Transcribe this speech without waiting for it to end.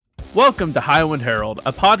Welcome to Highwind Herald,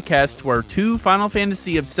 a podcast where two Final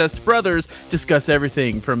Fantasy obsessed brothers discuss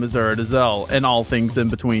everything from Azura to Zell and all things in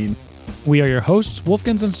between. We are your hosts,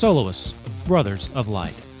 Wolfkins and Soloists, Brothers of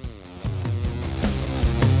Light.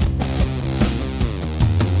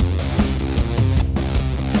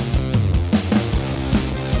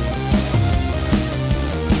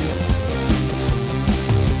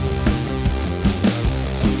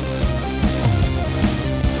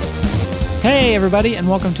 Hey everybody, and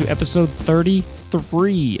welcome to episode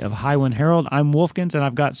 33 of Highwind Herald. I'm Wolfkins, and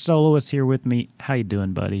I've got Soloist here with me. How you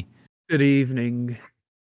doing, buddy? Good evening.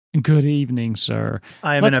 Good evening, sir.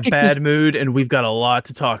 I am in a bad mood, and we've got a lot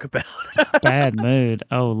to talk about. Bad mood?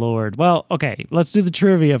 Oh, Lord. Well, okay, let's do the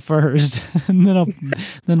trivia first, and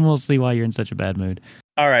then we'll see why you're in such a bad mood.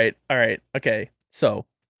 All right. Okay, so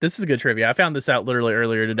this is good trivia. I found this out literally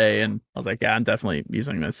earlier today, and I was like, yeah, I'm definitely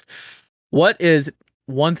using this. What is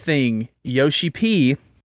one thing Yoshi P,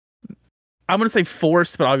 I'm going to say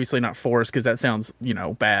forced, but obviously not forced because that sounds,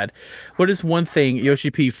 bad. What is one thing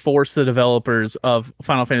Yoshi P forced the developers of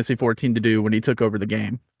Final Fantasy XIV to do when he took over the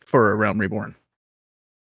game for Realm Reborn?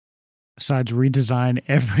 Besides redesign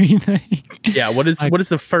everything. Yeah, what is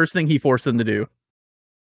the first thing he forced them to do?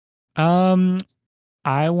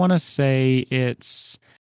 I want to say it's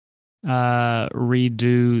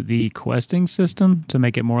redo the questing system to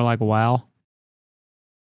make it more like WoW.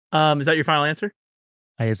 Is that your final answer?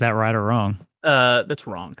 Hey, is that right or wrong? That's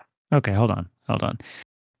wrong. Okay, hold on.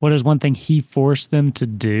 What is one thing he forced them to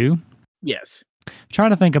do? Yes. I'm trying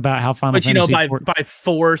to think about how Final Fantasy... But by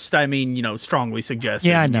forced, I mean, strongly suggested.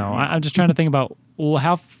 Yeah, I know. I'm just trying to think about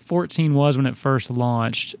how 14 was when it first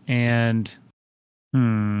launched, and... I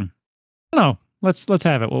don't know. Let's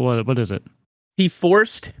have it. What is it? He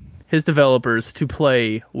forced his developers to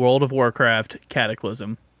play World of Warcraft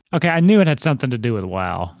Cataclysm. Okay, I knew it had something to do with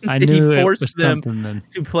WoW. I knew he forced them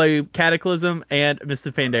to play Cataclysm and Mists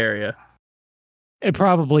of Pandaria. It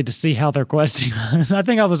probably to see how their questing was. I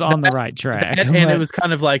think I was on the right track. And it was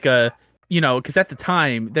kind of like because at the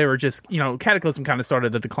time they were just, Cataclysm kind of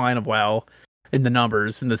started the decline of WoW in the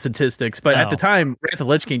numbers and the statistics. But at the time, Wrath of the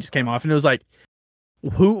Lich King just came off, and it was like,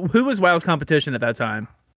 who was WoW's competition at that time?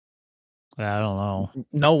 I don't know.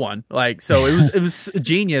 No one. So it was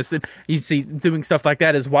genius. And you see, doing stuff like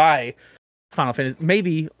that is why Final Fantasy,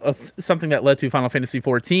 maybe something that led to Final Fantasy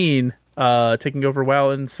 14 taking over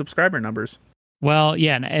WoW in subscriber numbers. Well,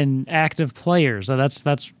 yeah, and active players. So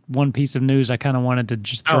that's one piece of news I kind of wanted to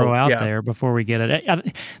just throw out there before we get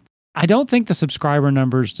it. I don't think the subscriber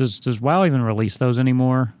numbers, does WoW even release those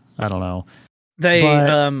anymore? I don't know.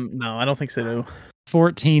 No, I don't think so. Do.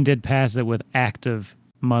 14 did pass it with active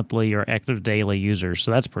monthly or active daily users,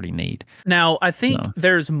 so that's pretty neat. Now, I think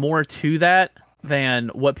there's more to that than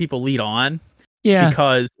what people lead on. Yeah.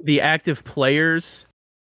 Because the active players,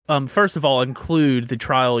 first of all, include the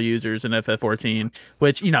trial users in FF14,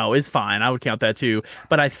 which, is fine. I would count that too.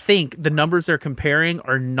 But I think the numbers they're comparing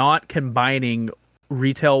are not combining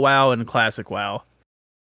retail WoW and classic WoW.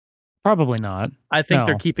 Probably not. I think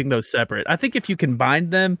they're keeping those separate. I think if you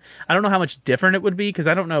combined them, I don't know how much different it would be, because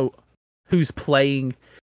I don't know who's playing.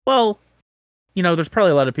 Well, there's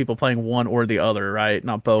probably a lot of people playing one or the other, right?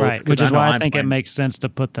 Not both. Right, which is why I think it makes sense to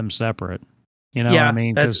put them separate. You know what I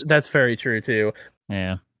mean? That's very true too.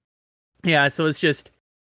 Yeah. Yeah, so it's just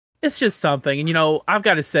something. And I've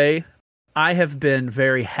got to say, I have been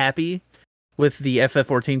very happy with the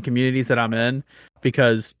FF14 communities that I'm in,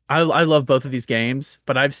 because I love both of these games,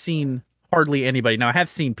 but I've seen hardly anybody. Now, I have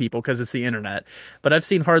seen people because it's the internet, but I've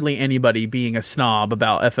seen hardly anybody being a snob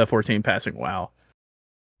about FF14 passing WoW.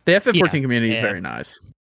 The FF14 community is very nice.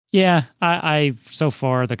 Yeah, I so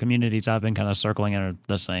far the communities I've been kind of circling are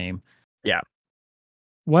the same. Yeah.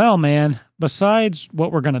 Well, man, besides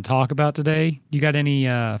what we're going to talk about today, you got any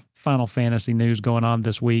Final Fantasy news going on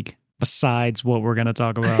this week besides what we're going to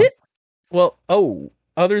talk about? Well,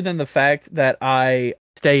 other than the fact that I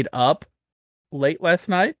stayed up late last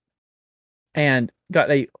night and got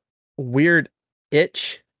a weird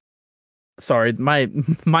itch. Sorry, my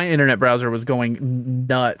internet browser was going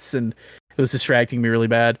nuts and it was distracting me really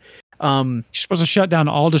bad. You're supposed to shut down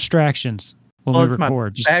all distractions when we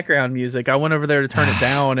record. My background music. I went over there to turn it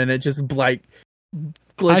down, and it just glitched.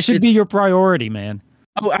 I should be your priority, man.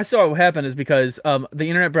 Oh, I saw what happened is because the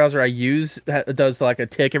internet browser I use does like a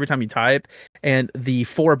tick every time you type, and the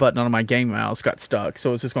 4 button on my game mouse got stuck,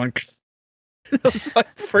 so it's just going. It was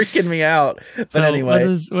like freaking me out. But anyway,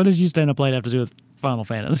 what does you staying up late have to do with Final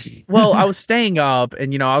Fantasy? Well, I was staying up,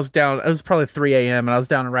 and I was down. It was probably 3 a.m. and I was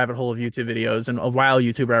down a rabbit hole of YouTube videos. And a WoW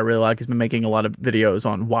YouTuber I really like has been making a lot of videos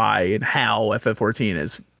on why and how FF14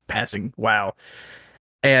 is passing WoW.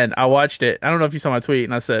 And I watched it. I don't know if you saw my tweet,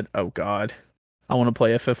 and I said, "Oh God, I want to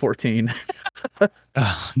play FF14."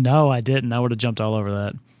 No, I didn't. I would have jumped all over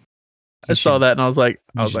that. I saw that, and I was like,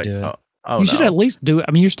 oh, you should at least do it.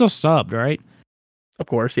 I mean, you're still subbed, right? Of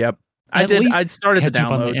course, yep. I did. I started the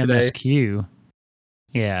download today. MSQ.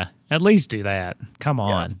 Yeah, at least do that. Come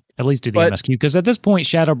on, at least do the MSQ, because at this point,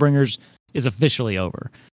 Shadowbringers is officially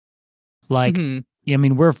over. Like, I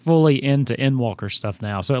mean, we're fully into Endwalker stuff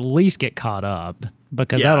now, so at least get caught up,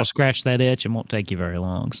 because that'll scratch that itch and won't take you very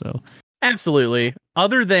long. So, absolutely.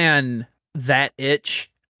 Other than that itch,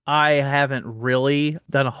 I haven't really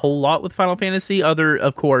done a whole lot with Final Fantasy, other,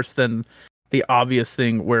 of course, than the obvious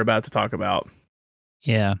thing we're about to talk about.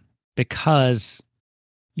 Yeah, because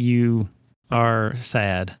you are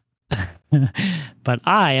sad. But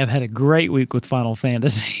I have had a great week with Final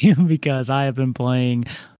Fantasy because I have been playing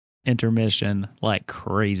Intermission like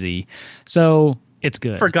crazy. So it's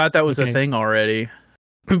good. Forgot that was a thing already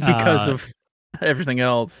because of everything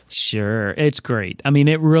else. Sure. It's great. I mean,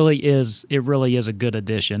 it really is a good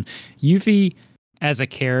addition. Yuffie as a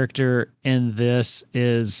character in this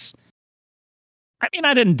is, I mean,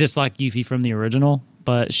 I didn't dislike Yuffie from the original,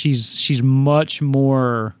 but she's much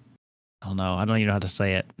more, I don't even know how to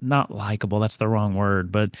say it. Not likable, that's the wrong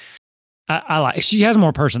word, but I like, she has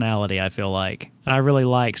more personality, I feel like. I really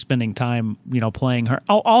like spending time, playing her.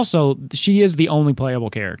 Oh, also, she is the only playable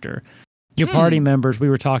character. Your party members, we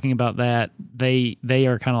were talking about that, they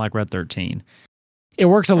are kind of like Red 13. It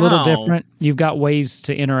works a little different. You've got ways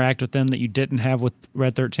to interact with them that you didn't have with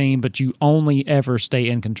Red 13, but you only ever stay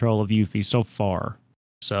in control of Yuffie so far.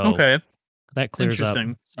 So that clears up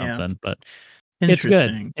something, but it's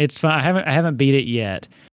good. It's fun. I haven't beat it yet.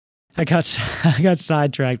 I got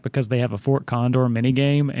sidetracked because they have a Fort Condor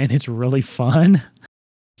minigame and it's really fun.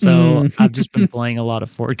 So I've just been playing a lot of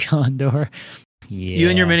Fort Condor. Yeah. You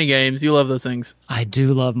and your mini games, you love those things. I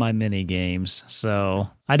do love my mini games. So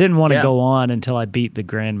I didn't want to go on until I beat the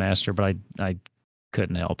Grandmaster, but I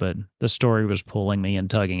couldn't help it. The story was pulling me and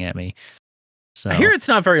tugging at me. So I hear it's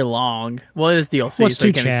not very long. Well, it is DLC. Well, it's so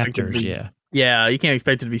 2 chapters, Yeah, you can't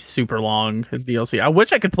expect it to be super long as DLC. I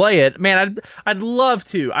wish I could play it. Man, I'd love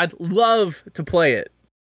to. I'd love to play it.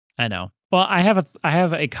 I know. Well, I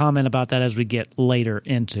have a comment about that as we get later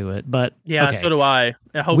into it, but so do I.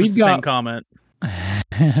 I hope it's the same comment.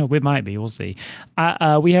 We might be. We'll see.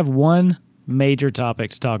 We have one major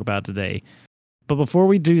topic to talk about today, but before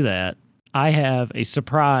we do that, I have a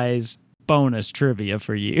surprise bonus trivia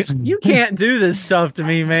for you. You can't do this stuff to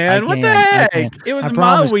me, man. What the heck? It was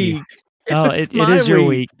my week. It is your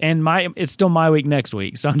week, and it's still my week next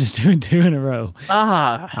week, so I'm just doing 2 in a row.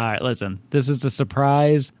 All right, listen. This is the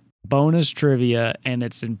surprise bonus trivia, and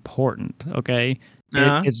it's important, okay?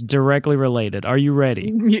 It's directly related. Are you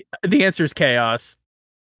ready? The answer is chaos.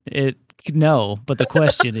 No, but the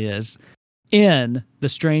question is, in the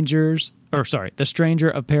Stranger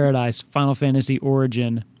of Paradise Final Fantasy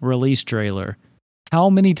Origin release trailer, how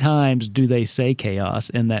many times do they say chaos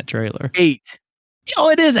in that trailer? 8. Oh,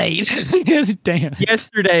 it is 8. Damn.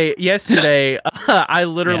 Yesterday, I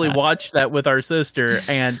literally watched that with our sister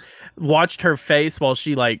and watched her face while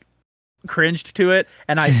she cringed to it,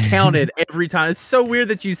 and I counted every time. It's so weird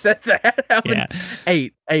that you said that.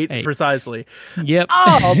 Eight precisely. Yep.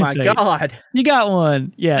 Oh my God. You got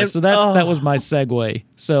one. Yeah. So that was my segue.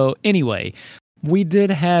 So anyway, we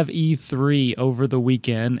did have E3 over the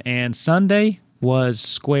weekend, and Sunday was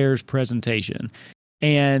Square's presentation.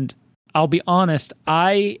 And I'll be honest,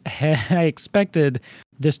 I expected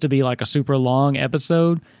this to be like a super long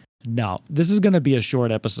episode. No, this is going to be a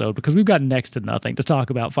short episode because we've got next to nothing to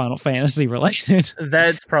talk about Final Fantasy related.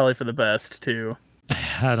 That's probably for the best, too.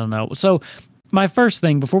 I don't know. So my first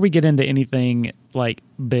thing, before we get into anything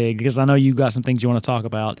big, because I know you got some things you want to talk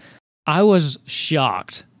about, I was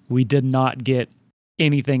shocked we did not get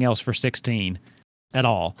anything else for 16 at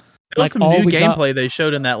all. There was some new gameplay they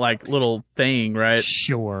showed in that little thing, right?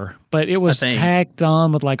 Sure, but it was tacked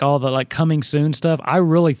on with all the coming soon stuff. I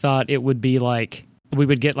really thought it would be we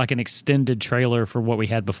would get an extended trailer for what we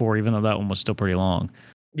had before, even though that one was still pretty long.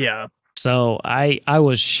 Yeah. So I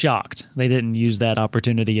was shocked they didn't use that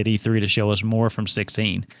opportunity at E3 to show us more from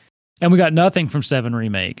 16, and we got nothing from 7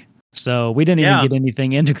 Remake. So we didn't even get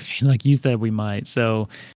anything integrated like you said we might. So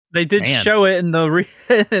they did show it in the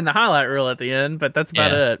in the highlight reel at the end, but that's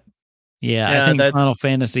about it. Yeah, I think Final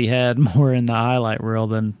Fantasy had more in the highlight reel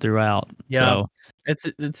than throughout. Yeah, so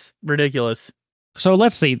it's ridiculous. So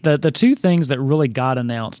let's see. The 2 things that really got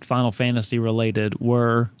announced Final Fantasy related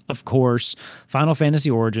were, of course, Final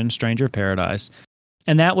Fantasy Origin, Stranger of Paradise.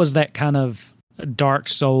 And that was that kind of Dark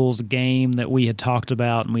Souls game that we had talked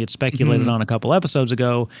about and we had speculated on a couple episodes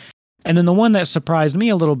ago. And then the one that surprised me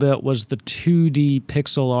a little bit was the 2D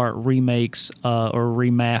pixel art remakes or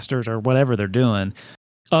remasters or whatever they're doing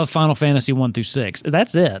of Final Fantasy 1 through 6.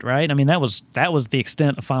 That's it, right? I mean, that was the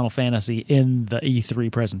extent of Final Fantasy in the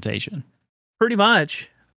E3 presentation. Pretty much.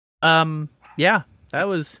 Yeah, that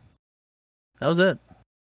was it.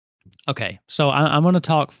 Okay, so I'm going to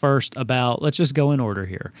talk first about, let's just go in order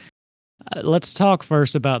here. Let's talk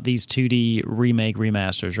first about these 2D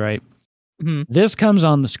remasters, right? Mm-hmm. This comes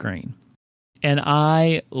on the screen, and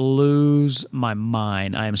I lose my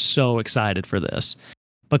mind. I am so excited for this.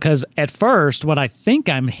 Because at first, what I think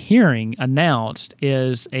I'm hearing announced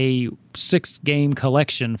is a 6-game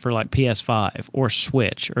collection for like PS5 or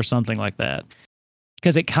Switch or something like that.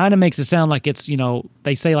 Because it kind of makes it sound like it's,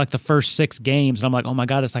 they say like the first 6 games. And I'm like, oh my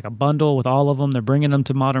God, it's like a bundle with all of them. They're bringing them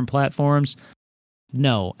to modern platforms.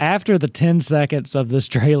 No, after the 10 seconds of this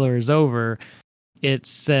trailer is over, it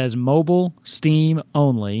says mobile, Steam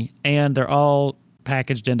only, and they're all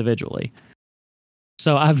packaged individually.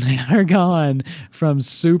 So I've never gone from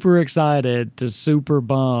super excited to super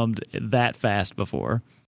bummed that fast before.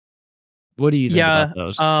 What do you think about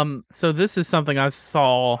those? So this is something I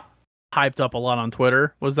saw hyped up a lot on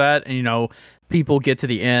Twitter, was that, and people get to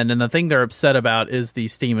the end, and the thing they're upset about is the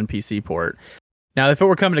Steam and PC port. Now, if it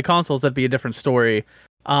were coming to consoles, that'd be a different story.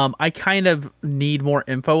 I kind of need more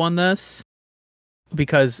info on this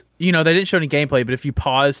because, they didn't show any gameplay, but if you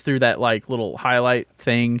pause through that like little highlight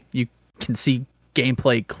thing, you can see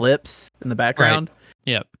gameplay clips in the background.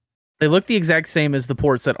 Right. Yep. They look the exact same as the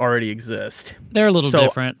ports that already exist. They're a little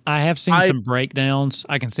different. I have seen some breakdowns.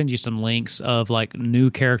 I can send you some links of like new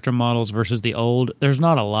character models versus the old. There's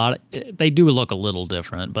not a lot. They do look a little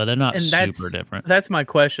different, but they're not super different. That's my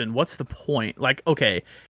question. What's the point? Like, okay,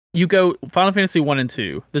 you go Final Fantasy 1 and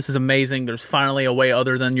 2. This is amazing. There's finally a way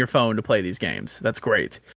other than your phone to play these games. That's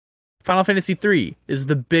great. Final Fantasy 3 is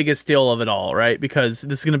the biggest deal of it all, right? Because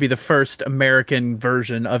this is going to be the first American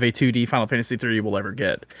version of a 2D Final Fantasy 3 we'll ever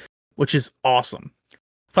get, which is awesome.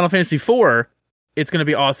 Final Fantasy 4, it's going to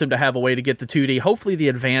be awesome to have a way to get the 2D, hopefully the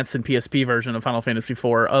advanced and PSP version of Final Fantasy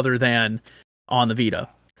 4 other than on the Vita.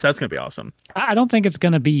 So that's going to be awesome. I don't think it's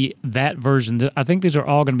going to be that version. I think these are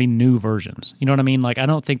all going to be new versions. You know what I mean? Like, I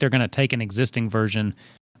don't think they're going to take an existing version.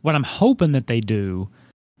 What I'm hoping that they do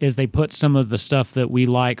is they put some of the stuff that we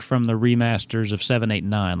like from the remasters of 7, 8,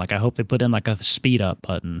 9. Like, I hope they put in like a speed up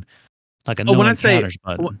button, like a no encounters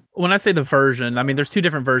button. When I say the version, I mean there's 2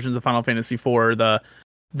 different versions of Final Fantasy 4.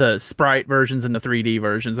 The sprite versions and the 3D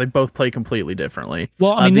versions. They both play completely differently.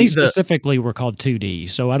 Well, I mean, these specifically were called 2D,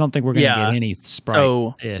 so I don't think we're going to get any sprite.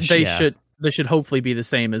 So they should hopefully be the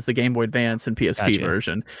same as the Game Boy Advance and PSP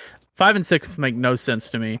version. 5 and 6 make no sense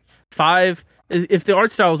to me. 5. If the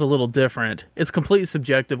art style is a little different, it's completely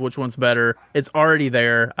subjective which one's better. It's already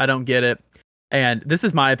there. I don't get it. And this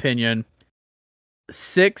is my opinion.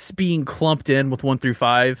 6 being clumped in with 1 through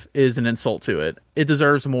 5 is an insult to it. It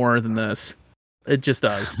deserves more than this. It just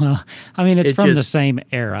does. I mean, it's from the same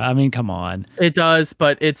era. I mean, come on. It does,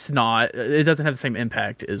 but it's not. It doesn't have the same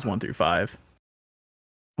impact as 1 through 5.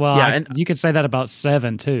 Well, yeah, and you could say that about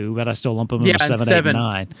 7 too, but I still lump them in with 7, 8,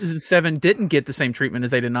 and 9. 7 didn't get the same treatment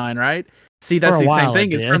as 8 and 9, right? See, that's the same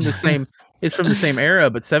thing. It's from the same. It's from the same era,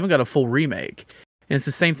 but 7 got a full remake, and it's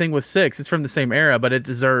the same thing with 6. It's from the same era, but it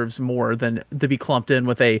deserves more than to be clumped in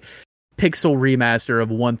with a pixel remaster of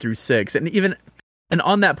 1 through 6. And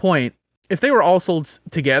on that point, if they were all sold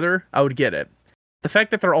together, I would get it. The fact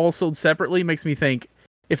that they're all sold separately makes me think,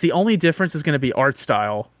 if the only difference is going to be art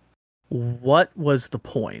style, what was the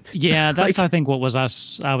point? Yeah, that's I think what was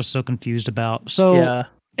I was so confused about. So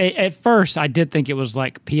at first I did think it was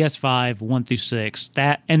like PS5 1 through 6.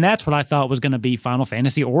 That's what I thought was going to be Final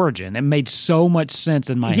Fantasy Origin. It made so much sense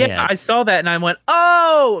in my head. Yeah, I saw that and I went,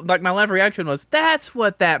 "Oh!" Like my live reaction was, "That's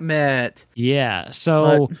what that meant." Yeah.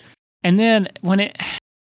 So, and then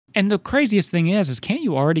and the craziest thing is can't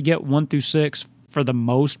you already get 1 through 6 for the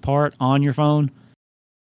most part on your phone?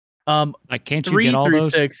 Like, can't you get all 3 through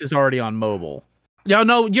those? 6 is already on mobile. Yeah,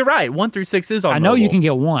 no, you're right. 1 through 6 is on mobile. I know you can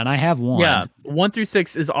get 1. I have 1. Yeah, 1 through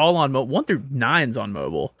 6 is all on mobile. 1 through 9 is on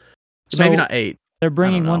mobile. So maybe not 8. They're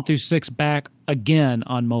bringing 1 through 6 back again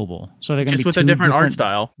on mobile. So they're going to be just with a different art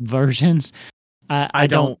style versions. I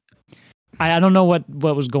don't know what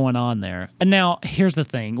was going on there. And now here's the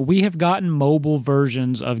thing: we have gotten mobile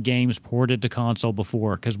versions of games ported to console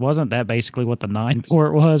before, because wasn't that basically what the 9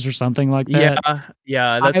 port was, or something like that?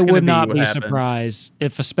 Yeah. I would not be surprised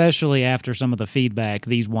if, especially after some of the feedback,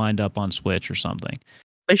 these wind up on Switch or something.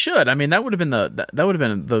 They should. I mean, that would have been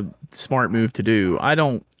the smart move to do.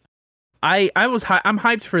 I'm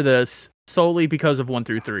hyped for this solely because of 1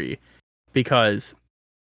 through 3, because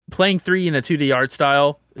playing 3 in a 2D art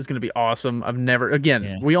style is going to be awesome.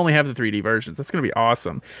 We only have the 3D versions. That's going to be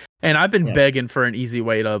awesome. And I've been Yeah. begging for an easy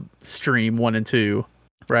way to stream 1 and 2.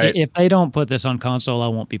 Right. If they don't put this on console, I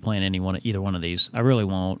won't be playing either one of these. I really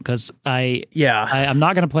won't, because I'm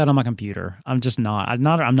not going to play it on my computer. I'm just not. I'm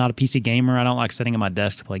not a PC gamer. I don't like sitting at my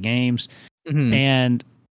desk to play games, and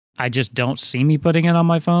I just don't see me putting it on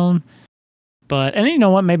my phone. And you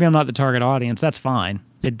know what? Maybe I'm not the target audience. That's fine.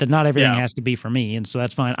 Not everything has to be for me, and so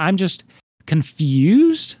that's fine. I'm just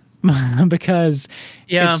confused because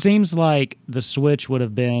it seems like the Switch would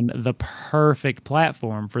have been the perfect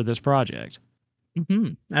platform for this project.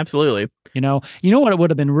 Absolutely. You know what, it would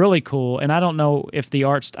have been really cool, and I don't know if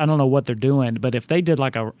I don't know what they're doing, but if they did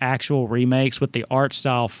like a actual remakes with the art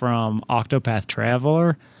style from Octopath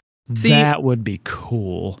Traveler, that would be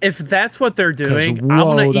cool. If that's what they're doing, I'm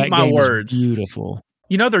gonna eat my words. Beautiful.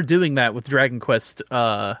 They're doing that with Dragon Quest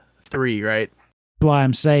 3, right? That's why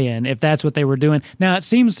I'm saying, if that's what they were doing. Now it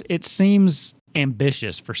seems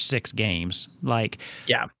ambitious for 6 games,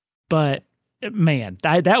 but man,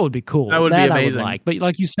 that would be cool. That would be amazing. I would like. But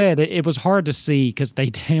like you said, it was hard to see because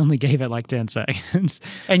they only gave it like 10 seconds.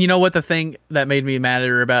 And you know what? The thing that made me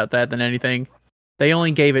madder about that than anything, they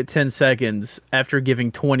only gave it 10 seconds after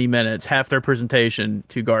giving 20 minutes, half their presentation,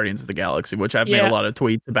 to Guardians of the Galaxy, which I've made a lot of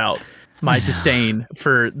tweets about my disdain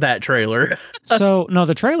for that trailer. So, no,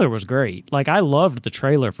 the trailer was great. Like, I loved the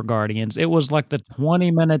trailer for Guardians. It was like the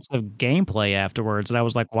 20 minutes of gameplay afterwards, and I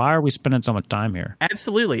was like, why are we spending so much time here?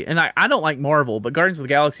 Absolutely. And I don't like Marvel, but Guardians of the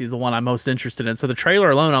Galaxy is the one I'm most interested in. So the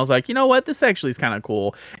trailer alone, I was like, you know what? This actually is kind of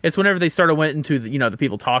cool. It's whenever they went into the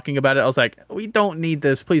people talking about it, I was like, we don't need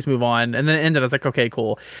this. Please move on. And then it ended. I was like, okay,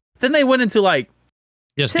 cool. Then they went into like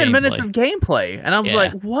just 10 minutes of gameplay, and I was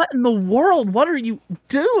like, what in the world? What are you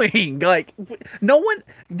doing? Like, no one,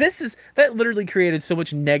 that literally created so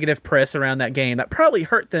much negative press around that game that probably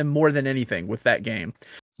hurt them more than anything with that game.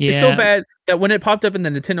 It's so bad that when it popped up in the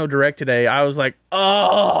Nintendo Direct today, I was like,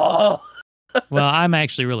 oh. Well, I'm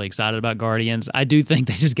actually really excited about Guardians. I do think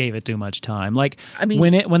they just gave it too much time. Like, I mean,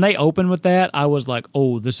 when they opened with that, I was like,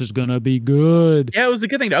 "Oh, this is gonna be good." Yeah, it was a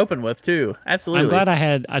good thing to open with too. Absolutely. I'm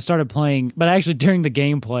glad I started playing, but actually during the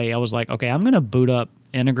gameplay, I was like, "Okay, I'm gonna boot up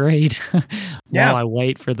Intergrade while I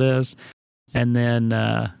wait for this," and then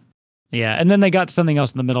and then they got something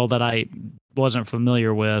else in the middle that I wasn't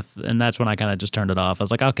familiar with, and that's when I kind of just turned it off. I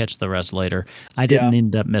was like, I'll catch the rest later. I didn't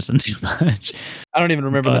end up missing too much. I don't even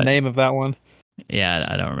remember the name of that one. Yeah,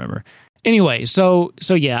 I don't remember. Anyway, so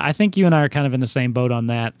yeah, I think you and I are kind of in the same boat on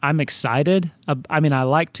that. I'm excited. I mean, I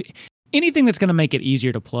like anything that's going to make it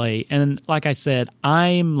easier to play. And like I said,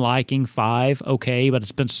 I'm liking 5, okay, but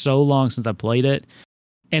it's been so long since I played it.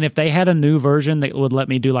 And if they had a new version that would let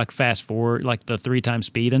me do like fast forward, like the 3x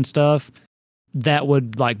speed and stuff, that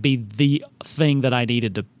would like be the thing that I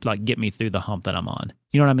needed to like get me through the hump that I'm on.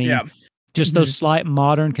 You know what I mean? Yeah. Just those slight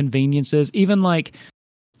modern conveniences, even like,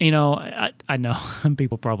 I know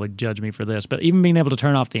people probably judge me for this, but even being able to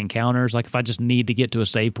turn off the encounters, like if I just need to get to a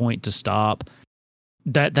save point to stop,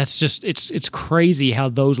 that's just, it's crazy how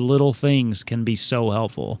those little things can be so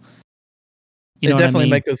helpful. They definitely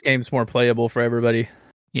make those games more playable for everybody.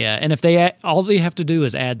 Yeah, and if all they have to do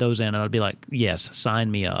is add those in, and I'd be like, yes,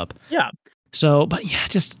 sign me up. Yeah. So, but yeah,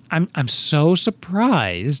 just I'm so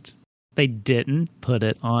surprised they didn't put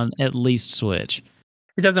it on at least Switch.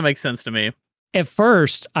 It doesn't make sense to me. At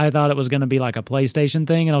first, I thought it was going to be like a PlayStation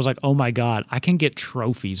thing, and I was like, oh my God, I can get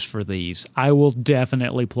trophies for these. I will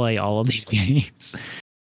definitely play all of these games.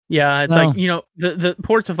 Yeah, it's like, the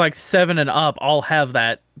ports of like 7 and up all have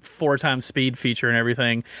that 4x speed feature and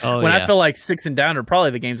everything. I feel like 6 and down are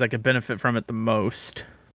probably the games that could benefit from it the most.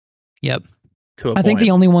 Yep. I think the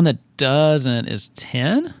only one that doesn't is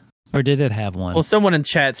 10, or did it have one? Well, someone in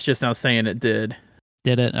chat's just now saying it did.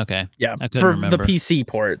 Did it? Okay. Yeah, for the PC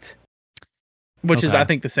port, which is, I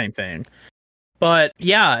think, the same thing. But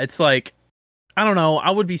yeah, it's like, I don't know. I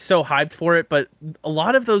would be so hyped for it, but a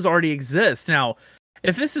lot of those already exist. Now,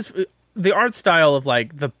 if this is the art style of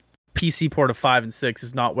like the PC port of 5 and 6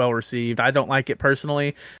 is not well received. I don't like it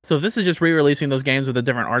personally. So if this is just re-releasing those games with a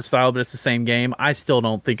different art style, but it's the same game, I still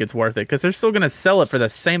don't think it's worth it because they're still going to sell it for the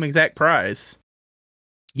same exact price.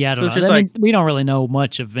 Yeah, I don't know. I mean, we don't really know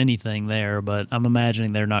much of anything there, but I'm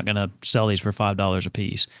imagining they're not going to sell these for $5 a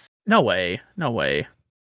piece. No way.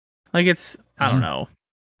 Like I don't know,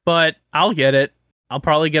 but I'll get it. I'll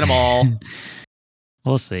probably get them all.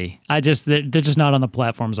 We'll see. They're just not on the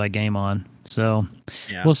platforms I game on. So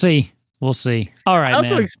We'll see. All right, I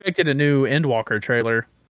also expected a new Endwalker trailer.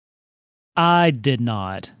 I did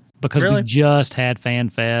not, because we just had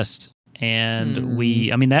FanFest, and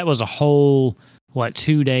that was a whole,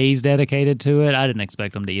 2 days dedicated to it. I didn't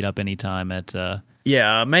expect them to eat up any time at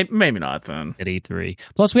Yeah, maybe not then. At E3.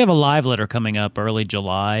 Plus, we have a live letter coming up early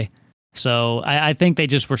July. So I think they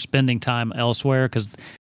just were spending time elsewhere because,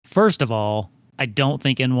 first of all, I don't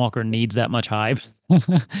think Endwalker needs that much hype.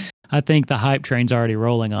 I think the hype train's already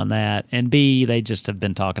rolling on that. And B, they just have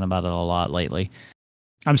been talking about it a lot lately.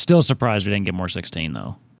 I'm still surprised we didn't get more 16,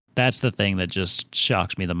 though. That's the thing that just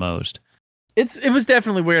shocks me the most. It was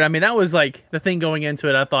definitely weird. I mean, that was like the thing going into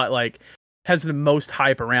it. I thought like has the most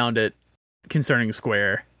hype around it concerning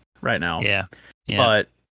Square right now. Yeah. But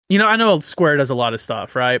I know Square does a lot of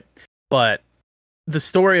stuff, right? But the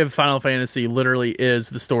story of Final Fantasy literally is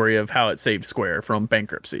the story of how it saved Square from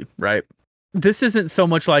bankruptcy, right? This isn't so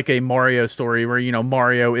much like a Mario story where,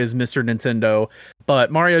 Mario is Mr. Nintendo,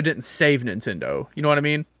 but Mario didn't save Nintendo. You know what I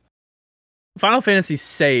mean? Final Fantasy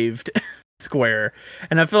saved Square,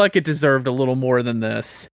 and I feel like it deserved a little more than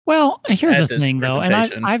this. Well, here's the thing, though, and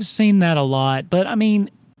I've seen that a lot, but I mean,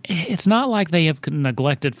 it's not like they have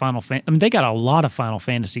neglected Final Fantasy. I mean, they got a lot of Final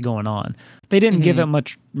Fantasy going on. They didn't give it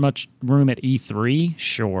much room at E3,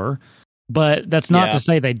 sure, but that's not to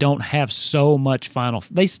say they don't have so much Final.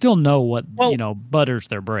 They still know what butters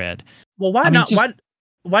their bread. Well, why not?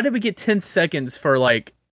 Why did we get 10 seconds for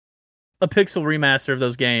like a pixel remaster of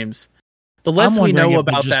those games? The less we know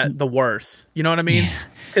about that, the worse. You know what I mean?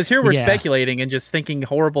 Because here we're speculating and just thinking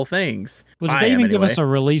horrible things. Well, did they even give us a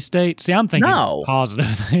release date? See, I'm thinking positive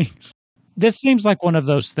things. This seems like one of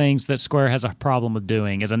those things that Square has a problem with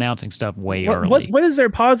doing, is announcing stuff way early. What is there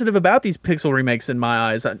positive about these pixel remakes in my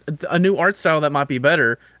eyes? A new art style that might be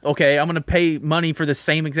better. Okay, I'm going to pay money for the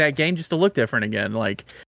same exact game just to look different again.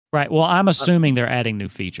 Right. Well, I'm assuming they're adding new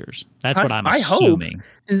features. That's what I'm assuming.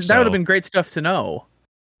 Hope. That would have been great stuff to know.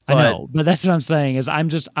 I know, but that's what I'm saying is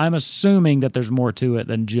I'm assuming that there's more to it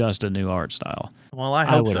than just a new art style. Well, I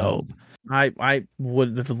hope so. I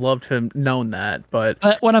would have loved to have known that, but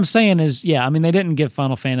what I'm saying is, I mean, they didn't give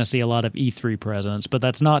Final Fantasy a lot of E3 presence, but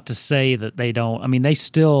that's not to say that they don't. I mean, they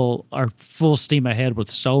still are full steam ahead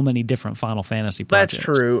with so many different Final Fantasy projects.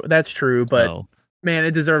 That's true, but man,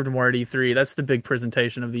 it deserved more at E3. That's the big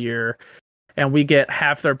presentation of the year. And we get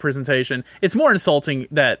half their presentation. It's more insulting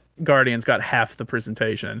that Guardians got half the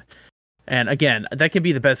presentation. And again, that could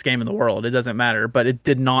be the best game in the world. It doesn't matter, but it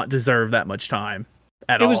did not deserve that much time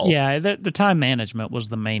at all. The time management was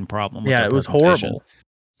the main problem. It was horrible.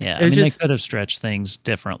 Yeah, I mean, they could have stretched things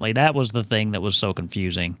differently. That was the thing that was so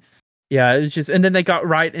confusing. Yeah, it's just, and then they got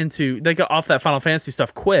off that Final Fantasy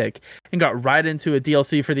stuff quick and got right into a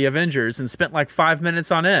DLC for the Avengers and spent like 5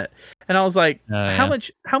 minutes on it. And I was like, how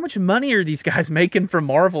much money are these guys making from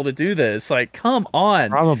Marvel to do this? Like, come on.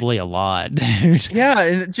 Probably a lot, dude. Yeah,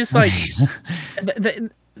 and just like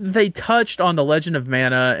they touched on the Legend of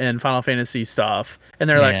Mana and Final Fantasy stuff, and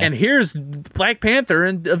they're like, and here's Black Panther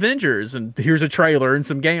and Avengers, and here's a trailer and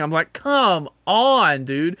some game. I'm like, come on,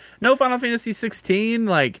 dude. No Final Fantasy 16,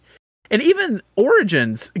 like. And even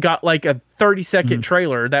Origins got like a 30-second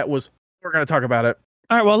trailer that was, we're going to talk about it.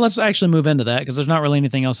 All right, well, let's actually move into that because there's not really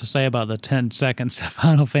anything else to say about the 10 seconds of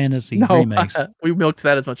Final Fantasy remakes. We milked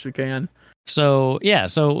that as much as we can. So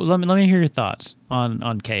let me hear your thoughts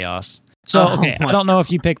on Chaos. So, I don't know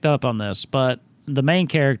if you picked up on this, but the main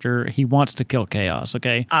character, he wants to kill Chaos,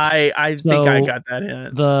 okay? I think I got that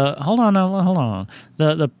in. Hold on.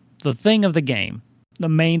 The thing of the game, the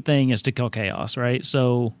main thing is to kill Chaos, right?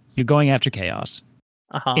 So you're going after Chaos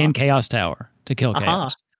in Chaos Tower to kill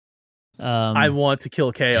Chaos. I want to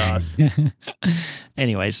kill Chaos.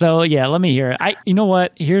 Anyway, so let me hear it. You know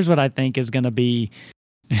what? Here's what I think is going to be.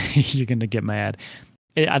 You're going to get mad.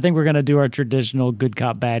 I think we're going to do our traditional good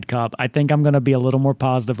cop, bad cop. I think I'm going to be a little more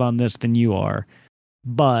positive on this than you are.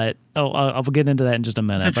 But I'll get into that in just a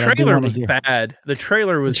minute. The trailer was bad. The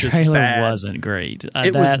trailer was just bad. The trailer wasn't great.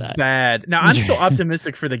 It was bad. Now I'm still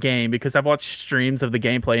optimistic for the game because I've watched streams of the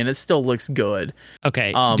gameplay and it still looks good.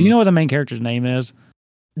 Okay. Do you know what the main character's name is?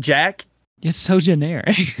 Jack. It's so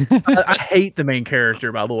generic. I hate the main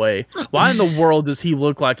character, by the way. Why in the world does he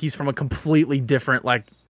look like he's from a completely different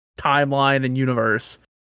timeline and universe?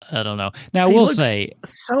 I don't know. Now, we'll say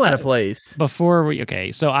so out of place.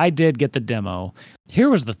 So I did get the demo. Here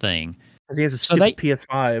was the thing. Because he has a stupid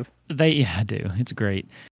PS5. I do. It's great.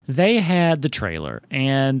 They had the trailer,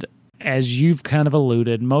 and as you've kind of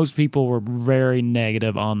alluded, most people were very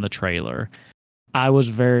negative on the trailer. I was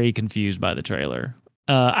very confused by the trailer.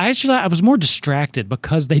 I was more distracted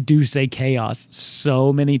because they do say chaos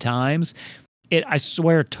so many times. I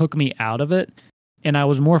swear, took me out of it. And I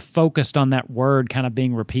was more focused on that word kind of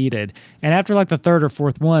being repeated. And after the third or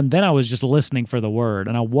fourth one, then I was just listening for the word.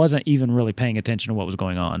 And I wasn't even really paying attention to what was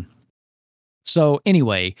going on. So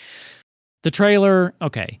anyway, the trailer,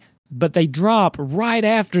 okay. But they drop right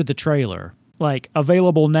after the trailer like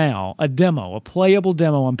available now, a playable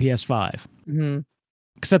demo on PS5. Mm-hmm.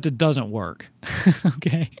 Except it doesn't work.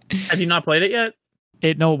 Okay. Have you not played it yet?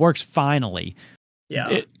 It works finally.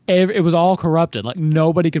 Yeah. It was all corrupted. Like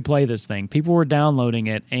nobody could play this thing. People were downloading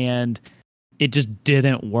it and it just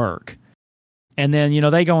didn't work. And then,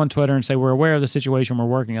 they go on Twitter and say, we're aware of the situation, we're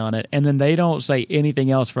working on it. And then they don't say anything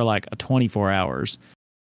else for like 24 hours.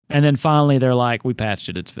 And then finally they're like, we patched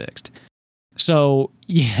it, it's fixed. So,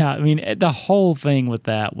 yeah, I mean, the whole thing with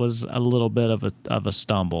that was a little bit of a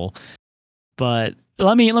stumble. But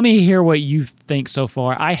let me hear what you think so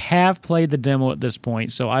far. I have played the demo at this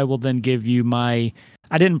point, so I will then give you I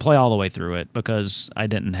didn't play all the way through it because I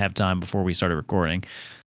didn't have time before we started recording.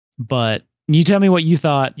 But you tell me what you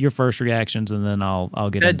thought, your first reactions, and then I'll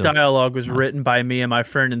get into that dialogue was written by me and my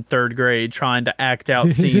friend in 3rd grade trying to act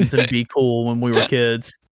out scenes and be cool when we were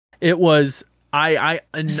kids. It was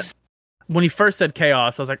and when he first said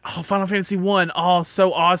chaos, I was like, oh, Final Fantasy 1, oh,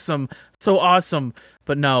 so awesome.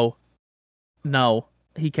 But no,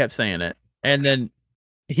 he kept saying it. And then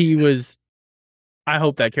I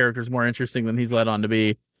hope that character's more interesting than he's led on to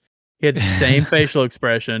be. He had the same facial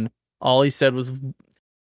expression. All he said was,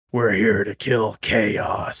 we're here to kill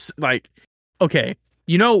chaos. Like, okay,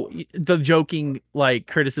 the joking like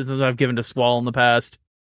criticisms I've given to Squall in the past.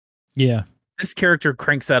 Yeah, this character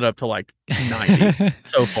cranks that up to like 90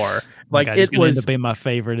 so far. Like it was end up being my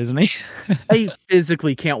favorite, isn't he? I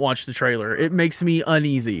physically can't watch the trailer. It makes me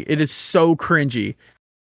uneasy. It is so cringy.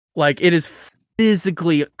 Like it is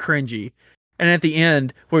physically cringy. And at the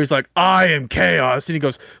end, where he's like, "I am chaos," and he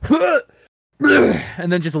goes,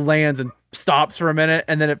 and then just lands and stops for a minute,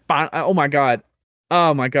 and then oh my god,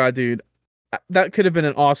 dude, that could have been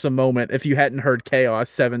an awesome moment if you hadn't heard chaos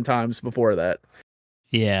 7 times before that.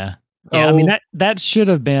 Yeah, I mean that should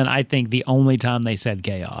have been, I think, the only time they said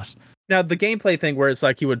chaos. Now the gameplay thing where it's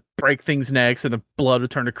like he would break things next and the blood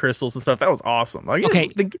would turn to crystals and stuff, that was awesome. Like, okay,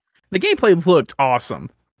 the gameplay looked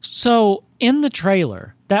awesome. So in the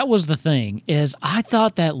trailer, that was the thing, is I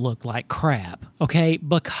thought that looked like crap, okay?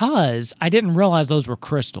 Because I didn't realize those were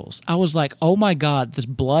crystals. I was like, oh my God, this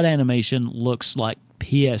blood animation looks like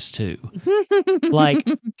PS2. Like,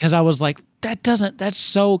 because I was like, because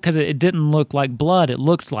it didn't look like blood, it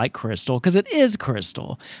looked like crystal, because it is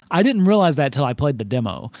crystal. I didn't realize that till I played the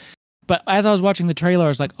demo. But as I was watching the trailer, I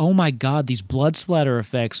was like, oh my God, these blood splatter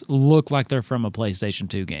effects look like they're from a PlayStation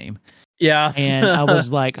 2 game. Yeah. And I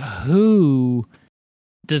was like, who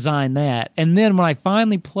designed that? And then when I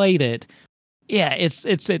finally played it, yeah,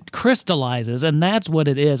 it crystallizes, and that's what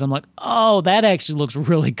it is. I'm like, oh, that actually looks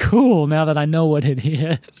really cool now that I know what it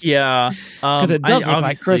is. Yeah. Because it does look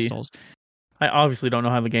like crystals. I obviously don't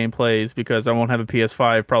know how the game plays because I won't have a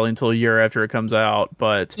PS5 probably until a year after it comes out.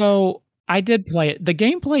 But so I did play it. The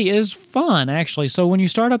gameplay is fun, actually. So when you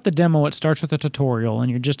start up the demo, it starts with a tutorial, and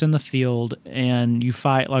you're just in the field, and you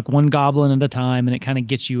fight like one goblin at a time, and it kind of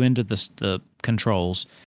gets you into the controls.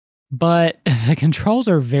 But the controls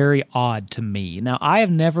are very odd to me. Now, I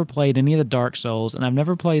have never played any of the Dark Souls, and I've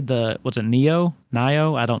never played what's it, Nioh?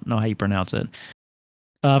 I don't know how you pronounce it.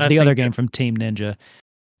 For the other game from Team Ninja.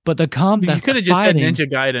 But you could have just said Ninja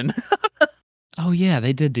Gaiden. Oh, yeah,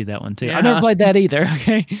 they did do that one, too. Yeah. I never played that either,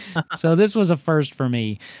 okay? So this was a first for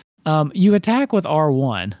me. You attack with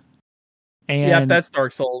R1. And, yeah, that's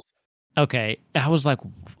Dark Souls. Okay, I was like,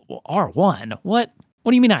 R1? What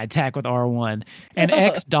do you mean I attack with R1? And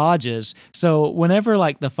X dodges. So whenever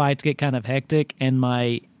like the fights get kind of hectic and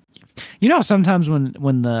sometimes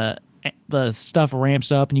when the stuff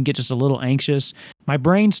ramps up and you get just a little anxious, my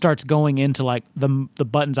brain starts going into like the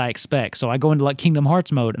buttons I expect. So I go into like Kingdom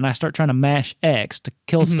Hearts mode and I start trying to mash X to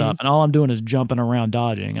kill stuff, and all I'm doing is jumping around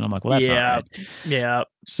dodging, and I'm like, well, that's not right. Yeah.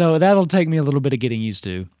 So that'll take me a little bit of getting used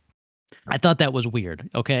to. I thought that was weird,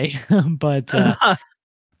 okay? But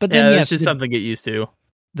then it's just something to get used to.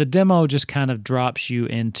 The demo just kind of drops you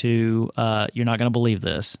into you're not going to believe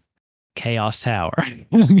this, Chaos Tower.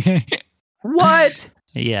 Okay. What?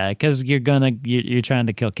 Yeah, because you're trying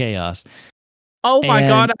to kill Chaos. Oh my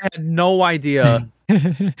God, I had no idea.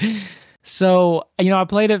 So, I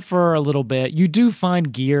played it for a little bit. You do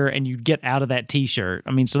find gear and you get out of that t-shirt.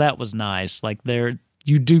 I mean, so that was nice. Like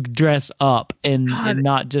you do dress up and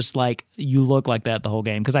not just like you look like that the whole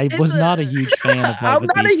game, because I was not a huge fan of that. I'm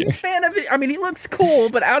not a huge fan of it. I mean, he looks cool,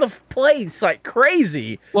 but out of place, like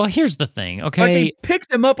crazy. Well, here's the thing, okay? Like they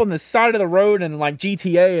picked him up on the side of the road in like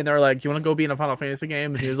GTA, and they're like, "You want to go be in a Final Fantasy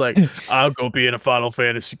game?" And he was like, "I'll go be in a Final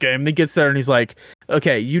Fantasy game." And he gets there and he's like,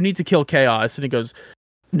 "Okay, you need to kill Chaos." And he goes,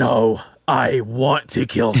 "No, I want to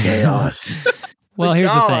kill Chaos." Well,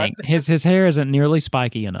 here's the thing. His hair isn't nearly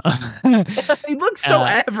spiky enough. He looks so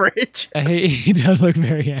average. He does look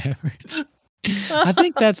very average. I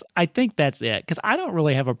think that's it, because I don't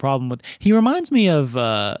really have a problem with. He reminds me of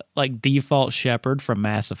like Default Shepard from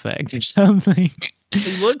Mass Effect or something.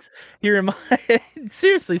 He reminds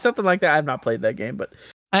seriously something like that. I've not played that game, but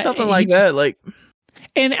something like that. Like,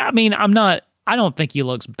 and I mean, I don't think he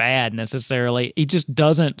looks bad necessarily. He just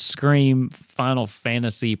doesn't scream Final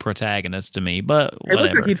Fantasy protagonist to me. But whatever. It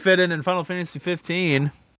looks like he'd fit in Final Fantasy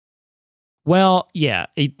 15. Well, yeah,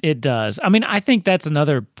 it does. I mean, I think that's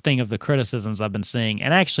another thing of the criticisms I've been seeing,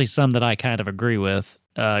 and actually some that I kind of agree with.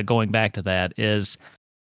 Going back to that is,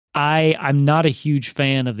 I'm not a huge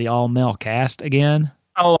fan of the all male cast again.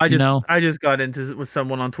 Oh, I just got into it with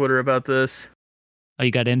someone on Twitter about this. Oh,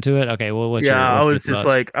 you got into it? Okay, well, I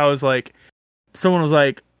was like, someone was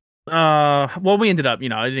like, well, we ended up,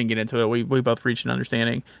 I didn't get into it. We both reached an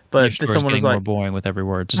understanding, but someone was like, more boring with every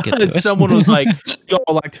word. Just get to it. Someone was like, y'all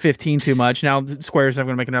liked 15 too much. Now Square's never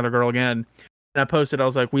going to make another girl again. And I posted, I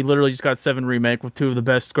was like, we literally just got 7 Remake with 2 of the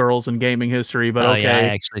best girls in gaming history. But okay, yeah, I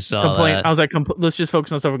actually saw that. I was like, let's just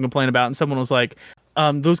focus on stuff we can complain about. And someone was like,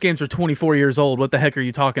 those games are 24 years old. What the heck are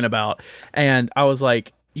you talking about? And I was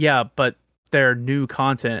like, yeah, but they're new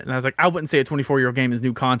content. And I was like, I wouldn't say a 24-year-old game is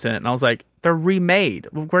new content. And I was like, they're remade.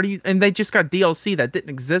 And they just got DLC that didn't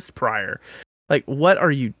exist prior. Like, what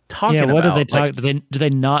are you talking about? Yeah, what do they talk? Do they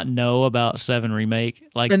not know about 7 Remake?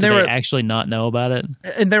 Like, do they actually not know about it?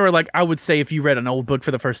 And they were like, I would say if you read an old book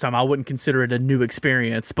for the first time, I wouldn't consider it a new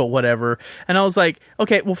experience, but whatever. And I was like,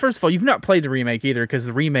 okay, well, first of all, you've not played the remake either, because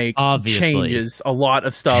the remake changes a lot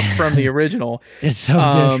of stuff from the original. It's so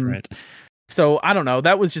different. So I don't know.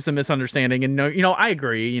 That was just a misunderstanding. And I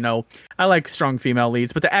agree. I like strong female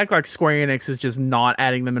leads, but to act like Square Enix is just not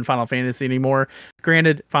adding them in Final Fantasy anymore.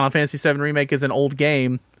 Granted, Final Fantasy VII Remake is an old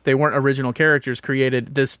game. They weren't original characters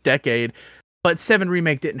created this decade, but 7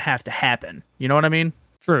 Remake didn't have to happen. You know what I mean?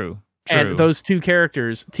 True. And those 2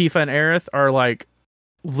 characters, Tifa and Aerith, are like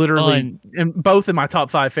literally both in my top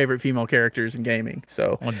 5 favorite female characters in gaming.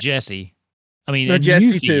 So, well, Jessie. I mean,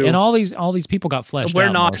 Jessie too, and all these people got fleshed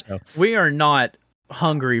out. We are not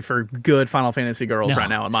hungry for good Final Fantasy girls right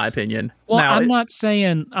now, in my opinion. Well, I'm not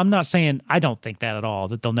saying I don't think that at all,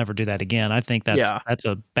 that they'll never do that again. I think that's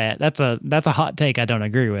a hot take I don't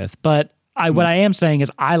agree with. But what I am saying is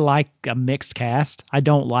I like a mixed cast. I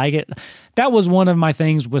don't like it. That was one of my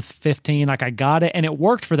things with 15. Like, I got it, and it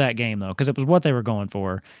worked for that game though, because it was what they were going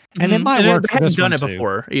for, and it might work. They haven't done it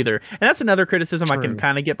before either, and that's another criticism I can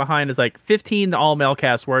kind of get behind. Is like 15, the all male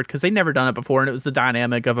cast worked because they never done it before, and it was the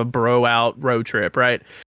dynamic of a bro out road trip, right?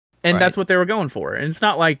 And that's what they were going for. And it's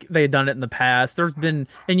not like they had done it in the past. There's been,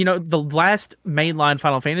 and the last mainline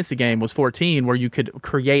Final Fantasy game was 14, where you could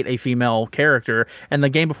create a female character, and the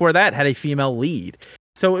game before that had a female lead.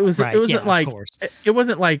 So it wasn't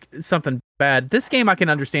like something bad. This game, I can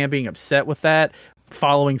understand being upset with that,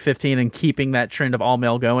 following 15 and keeping that trend of all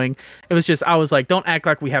male going. It was just, I was like, don't act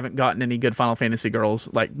like we haven't gotten any good Final Fantasy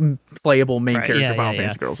girls, like playable main character Final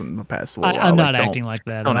Fantasy girls in the past. I'm not acting like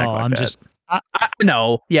that at all. I'm just.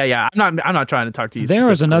 No. I'm not trying to talk to you.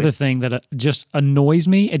 There is another thing that just annoys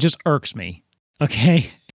me. It just irks me.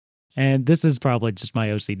 Okay. And this is probably just my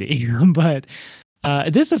OCD, but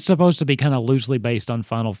this is supposed to be kind of loosely based on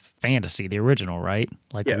Final Fantasy, the original, right?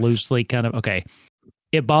 Like, yes. Loosely kind of. Okay.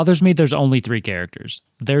 It bothers me there's only 3 characters.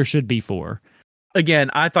 There should be 4. Again,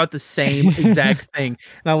 I thought the same exact thing.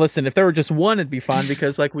 Now listen, if there were just 1, it'd be fine,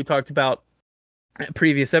 because like we talked about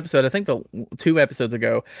previous episode, I think 2 episodes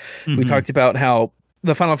ago, we talked about how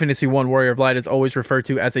the Final Fantasy 1 Warrior of Light is always referred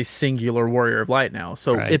to as a singular Warrior of Light now.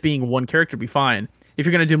 So it being 1 character would be fine. If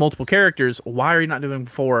you're going to do multiple characters, why are you not doing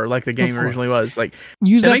 4 like the game originally was? Like,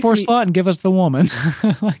 use that 4 slot and give us the woman.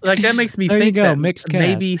 like that makes me think that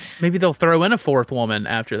maybe they'll throw in a 4th woman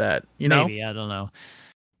after that. Maybe, I don't know.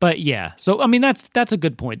 But yeah, so I mean that's a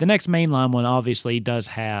good point. The next mainline one obviously does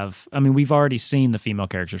have. I mean, we've already seen the female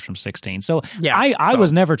characters from 16. So yeah, I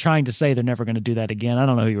was never trying to say they're never going to do that again. I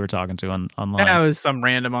don't know who you were talking to online. That was some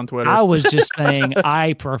random on Twitter. I was just saying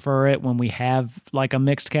I prefer it when we have like a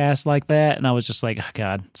mixed cast like that, and I was just like, oh,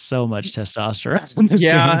 God, so much testosterone in this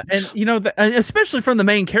game. And especially from the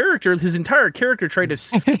main character, his entire character trait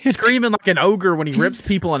is screaming like an ogre when he rips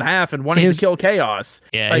people in half and wanting to kill chaos.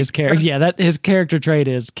 Yeah, his character trait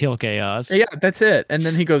is kill chaos. Yeah, that's it. And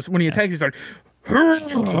then he goes, when he attacks, he's like, like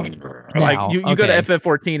you go to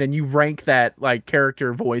FF14 and you rank that like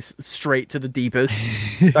character voice straight to the deepest.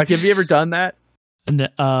 Like, have you ever done that? And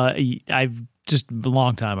I've just a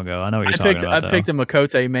long time ago. I know what you're talking about. I picked a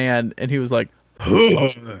Makote man, and he was like, and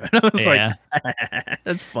I was like,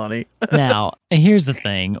 that's funny. Now, here's the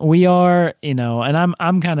thing. We are, and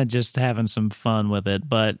I'm kind of just having some fun with it,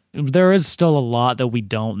 but there is still a lot that we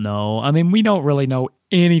don't know. I mean, we don't really know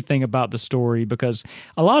anything about the story, because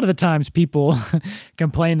a lot of the times people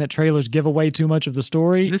complain that trailers give away too much of the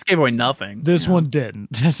story. This gave away nothing. This one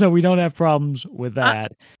didn't. So we don't have problems with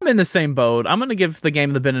that. I'm in the same boat. I'm going to give the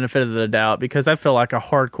game the benefit of the doubt because I feel like a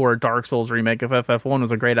hardcore Dark Souls remake of FF1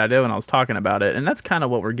 was a great idea when I was talking about it. And that's kind of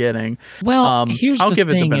what we're getting. Well, I'll give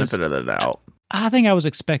it the benefit of the doubt. I think I was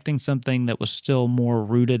expecting something that was still more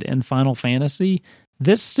rooted in Final Fantasy.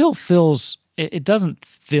 This still feels... It doesn't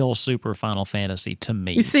feel super Final Fantasy to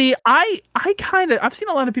me. You see, I've seen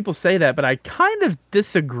a lot of people say that, but I kind of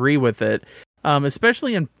disagree with it.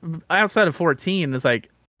 Especially outside of 14, it's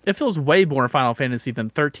like it feels way more Final Fantasy than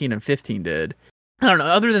 13 and 15 did. I don't know.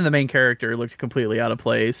 Other than the main character looked completely out of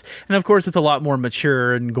place, and of course, it's a lot more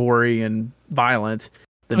mature and gory and violent.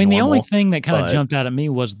 I mean, the only thing that kind of jumped out at me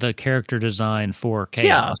was the character design for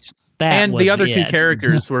Chaos. Yeah. The other two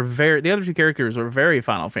characters were very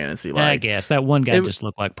Final Fantasy like. I guess that one guy just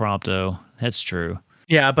looked like Prompto. That's true.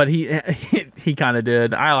 Yeah, but he kind of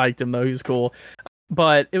did. I liked him though. He was cool.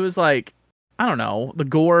 But it was like, I don't know, the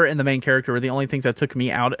gore and the main character were the only things that took me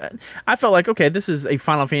out. I felt like, okay, this is a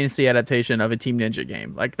Final Fantasy adaptation of a Team Ninja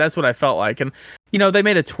game. Like, that's what I felt like. And, they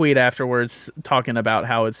made a tweet afterwards talking about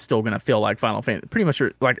how it's still going to feel like Final Fantasy, pretty much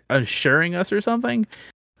like assuring us or something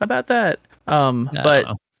about that.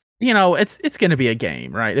 But it's going to be a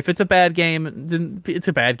game, right? If it's a bad game, then it's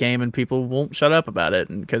a bad game and people won't shut up about it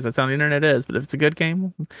because that's how the internet is. But if it's a good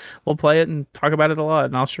game, we'll play it and talk about it a lot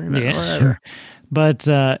and I'll stream it. Yeah, sure. But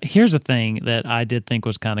here's the thing that I did think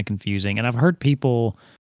was kind of confusing. And I've heard people,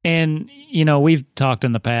 and, we've talked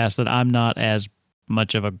in the past that I'm not as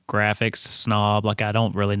much of a graphics snob. Like, I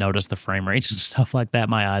don't really notice the frame rates and stuff like that.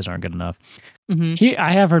 My eyes aren't good enough. Mm-hmm.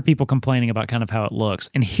 I have heard people complaining about kind of how it looks.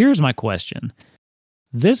 And here's my question.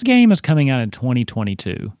 This game is coming out in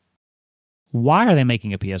 2022. Why are they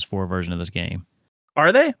making a PS4 version of this game?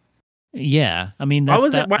 Are they? Yeah. I mean, why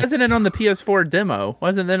isn't it on the PS4 demo? Why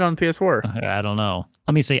isn't it on the PS4? I don't know.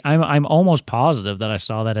 Let me see. I'm almost positive that I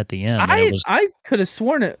saw that at the end. I could have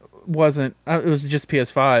sworn it wasn't. It was just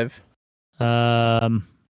PS5.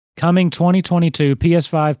 Coming 2022,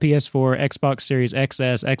 PS5, PS4, Xbox Series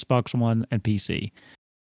XS, Xbox One, and PC.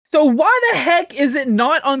 So why the heck is it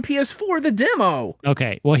not on PS4, the demo?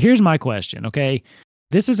 Okay, well, here's my question, okay?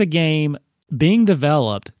 This is a game being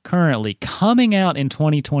developed currently, coming out in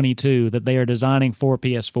 2022, that they are designing for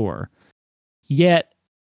PS4. Yet,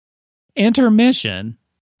 intermission,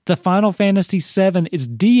 the Final Fantasy VII is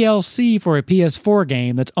DLC for a PS4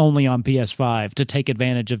 game that's only on PS5 to take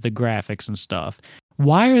advantage of the graphics and stuff.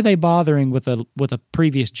 Why are they bothering with a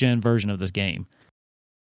previous gen version of this game?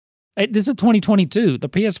 This is 2022. The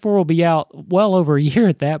PS4 will be out well over a year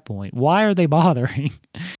at that point. Why are they bothering?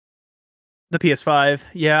 The PS5,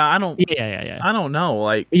 yeah, I don't. Yeah. I don't know.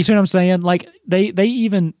 Like, you see what I'm saying? Like, they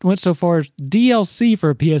even went so far as DLC for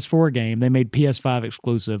a PS4 game. They made PS5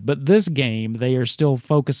 exclusive, but this game they are still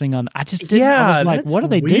focusing on. I was like, what are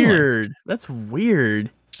they doing? That's weird.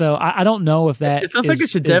 So I don't know if that. It sounds like it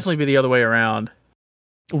should definitely be the other way around.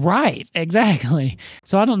 Right, exactly.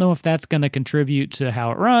 So I don't know if that's going to contribute to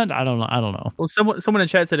how it runs. I don't know. Well, someone in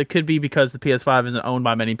chat said it could be because the PS5 isn't owned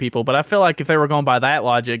by many people, but I feel like if they were going by that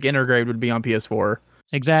logic, Intergrade would be on PS4.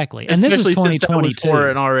 Exactly, and this is 2022 for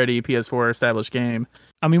an already PS4 established game.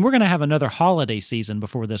 I mean, we're going to have another holiday season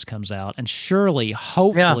before this comes out, and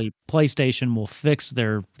hopefully, PlayStation will fix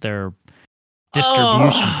their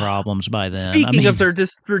distribution problems by then. Speaking of their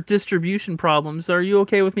distribution problems, are you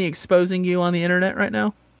okay with me exposing you on the internet right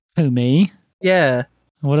now? Who, me? Yeah.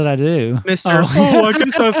 What did I do? Mr. I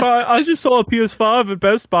guess I just saw a PS5 at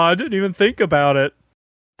Best Buy. I didn't even think about it.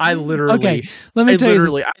 I literally. Okay, let me tell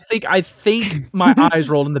you. I think my eyes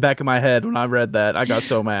rolled in the back of my head when I read that. I got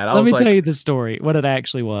so mad. Let me tell you the story. What it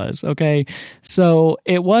actually was. Okay, so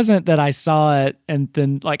it wasn't that I saw it and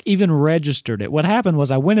then even registered it. What happened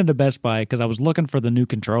was I went into Best Buy because I was looking for the new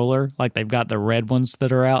controller. Like, they've got the red ones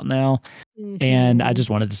that are out now, and I just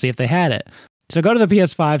wanted to see if they had it. So I go to the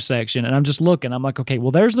PS5 section and I'm just looking. I'm like, okay,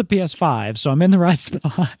 well, there's the PS5, so I'm in the right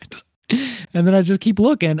spot. And then I just keep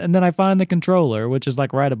looking, and then I find the controller, which is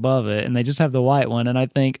right above it, and they just have the white one, and I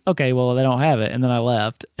think, okay, well, they don't have it, and then I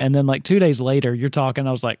left. And then 2 days later, you're talking,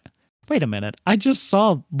 I was like, wait a minute, I just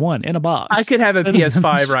saw one in a box. I could have a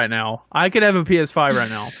PS5 right now.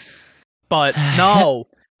 But no.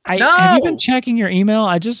 Have you been checking your email?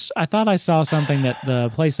 I thought I saw something that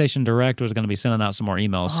the PlayStation Direct was going to be sending out some more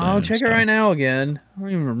emails soon. I'll check it right now again. I don't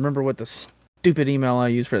even remember what the stupid email I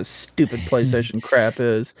use for the stupid PlayStation crap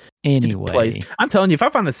is. Anyway, I'm telling you, if I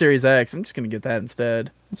find the Series X, I'm just going to get that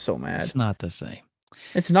instead. I'm so mad. It's not the same.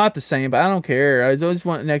 It's not the same, but I don't care. I always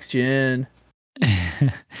want next gen.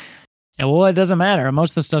 Yeah, well, it doesn't matter.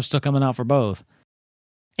 Most of the stuff's still coming out for both.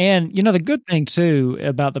 And, the good thing, too,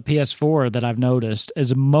 about the PS4 that I've noticed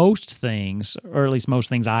is most things, or at least most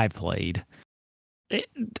things I've played,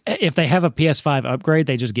 if they have a PS5 upgrade,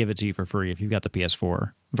 they just give it to you for free if you've got the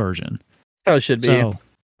PS4 version. How it should be. So,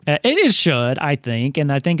 it should, I think.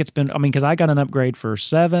 And I think it's been, because I got an upgrade for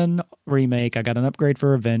 7 Remake. I got an upgrade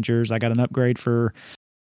for Avengers. I got an upgrade for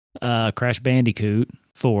Crash Bandicoot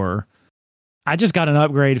 4. I just got an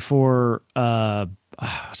upgrade for,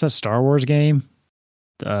 what's that Star Wars game?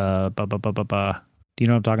 Do you know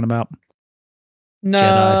what I'm talking about? No,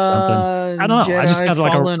 Jedi something. I don't know. Jedi I just got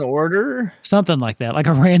like Fallen Order, something like that, like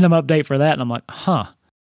a random update for that, and I'm like, huh,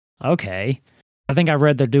 okay. I think I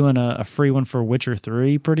read they're doing a free one for Witcher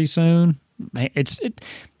 3 pretty soon.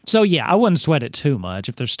 So yeah, I wouldn't sweat it too much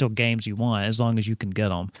if there's still games you want, as long as you can get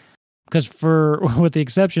them. Because with the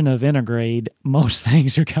exception of Intergrade, most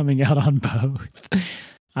things are coming out on both.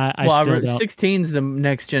 I still don't. 16's the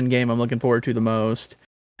next gen game I'm looking forward to the most.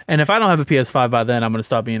 And if I don't have a PS5 by then, I'm going to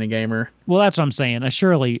stop being a gamer. Well, that's what I'm saying.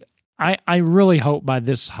 I really hope by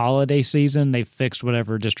this holiday season they've fixed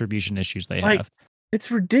whatever distribution issues they have. It's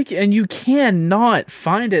ridiculous. And you cannot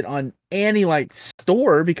find it on any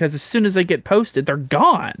store because as soon as they get posted, they're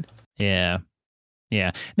gone. Yeah.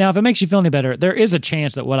 Yeah. Now, if it makes you feel any better, there is a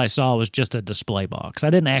chance that what I saw was just a display box. I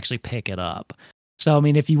didn't actually pick it up. So,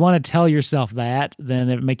 if you want to tell yourself that, then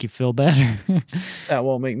it would make you feel better. That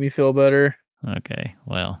won't make me feel better. Okay.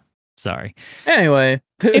 Well, sorry. Anyway,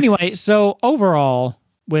 so overall,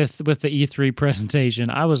 with the E3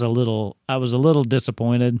 presentation, I was a little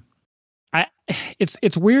disappointed.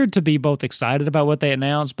 It's weird to be both excited about what they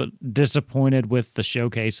announced, but disappointed with the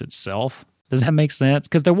showcase itself. Does that make sense?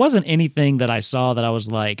 Because there wasn't anything that I saw that I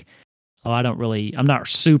was like, oh, I'm not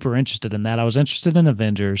super interested in that. I was interested in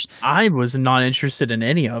Avengers. I was not interested in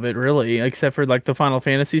any of it really, except for the Final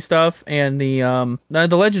Fantasy stuff and the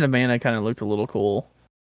Legend of Mana kind of looked a little cool.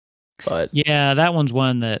 But yeah, that one's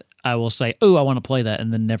one that I will say, oh, I want to play that,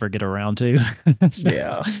 and then never get around to.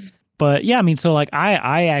 Yeah. But yeah, so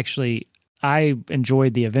I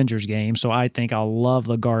enjoyed the Avengers game, so I think I'll love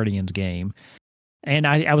the Guardians game. And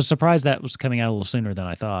I was surprised that was coming out a little sooner than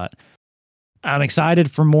I thought. I'm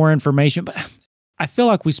excited for more information, but I feel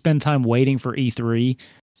like we spend time waiting for E3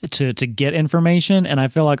 to get information, and I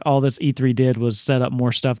feel like all this E3 did was set up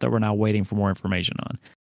more stuff that we're now waiting for more information on.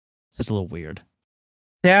 It's a little weird.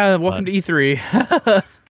 Yeah, welcome to E3.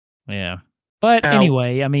 Yeah. But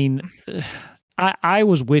anyway, I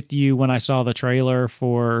was with you when I saw the trailer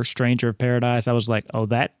for Stranger of Paradise. I was like, oh,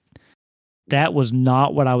 that was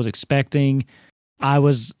not what I was expecting. I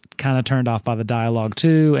was kind of turned off by the dialogue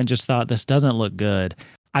too, and just thought this doesn't look good.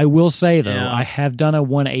 I will say though, I have done a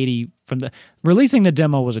 180 from releasing the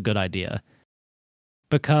demo was a good idea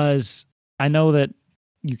because I know that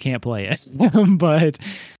you can't play it, but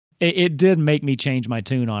it did make me change my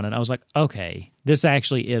tune on it. I was like, okay, this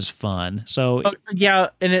actually is fun. So yeah,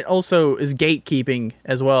 and it also is gatekeeping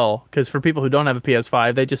as well, because for people who don't have a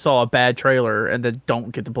PS5, they just saw a bad trailer and then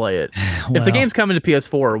don't get to play it. Well, if the game's coming to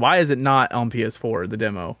PS4, why is it not on PS4, the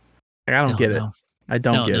demo? I don't get it. I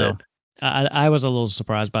don't get it. I was a little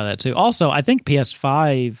surprised by that too. Also, I think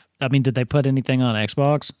PS5, did they put anything on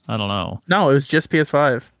Xbox? I don't know. No, it was just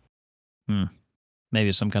PS5.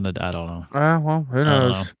 Maybe some kind of, I don't know. Well, who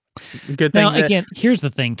knows? Good thing. Now, again, here's the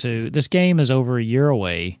thing too. This game is over a year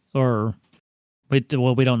away, we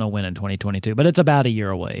don't know when in 2022, but it's about a year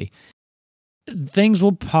away. Things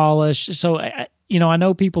will polish. So, I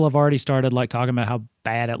know people have already started talking about how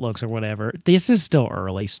bad it looks or whatever. This is still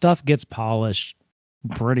early. Stuff gets polished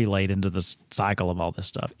pretty late into the cycle of all this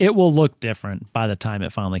stuff. It will look different by the time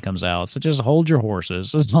it finally comes out. So just hold your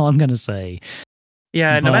horses. That's all I'm going to say.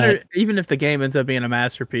 Yeah, no matter, even if the game ends up being a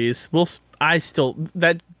masterpiece,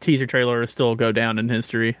 that teaser trailer will still go down in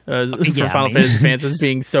history for Final Fantasy fans as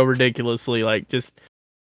being so ridiculously just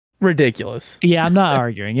ridiculous. Yeah, I'm not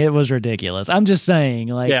arguing. It was ridiculous. I'm just saying,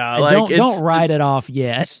 don't write it off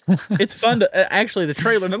yet. It's fun to actually the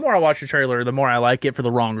trailer. The more I watch the trailer, the more I like it for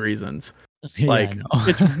the wrong reasons.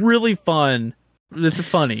 It's really fun. It's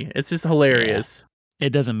funny. It's just hilarious. Yeah. It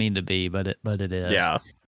doesn't mean to be, but it is. Yeah.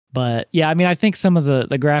 But yeah, I think some of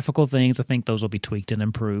the graphical things, I think those will be tweaked and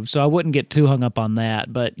improved. So I wouldn't get too hung up on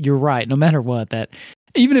that. But you're right. No matter what, that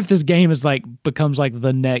even if this game is becomes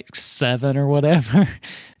the next 7 or whatever,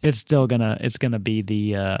 it's gonna be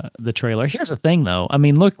the trailer. Here's the thing though.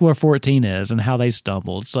 Look where 14 is and how they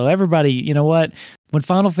stumbled. So everybody, you know what? When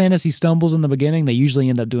Final Fantasy stumbles in the beginning, they usually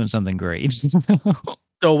end up doing something great.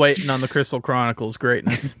 Still waiting on the Crystal Chronicles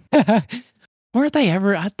greatness. Weren't they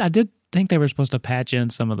ever? I did think they were supposed to patch in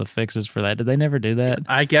some of the fixes for that. Did they never do that?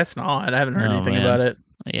 I guess not. I haven't heard anything about it.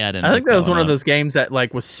 Yeah, I think that was one of those games that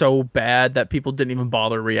like was so bad that people didn't even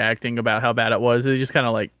bother reacting about how bad it was. They just kind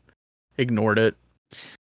of like ignored it.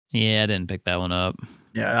 Yeah, I didn't pick that one up.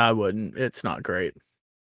 Yeah, I wouldn't. It's not great.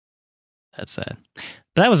 That's sad.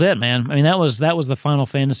 But that was it, man. I mean, that was the Final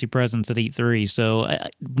Fantasy presence at E3. So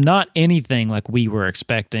not anything like we were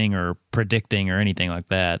expecting or predicting or anything like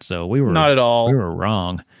that. So we were not at all. We were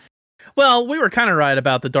wrong. Well, we were kind of right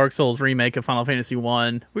about the Dark Souls remake of Final Fantasy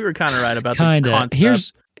 1. We were kind of right about the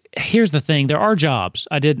concept. Here's the thing. There are jobs.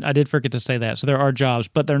 I did forget to say that. So there are jobs,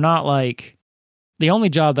 but they're not like the only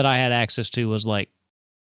job that I had access to was like,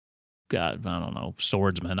 God, I don't know,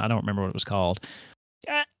 swordsman. I don't remember what it was called.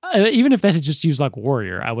 Even if they had just used like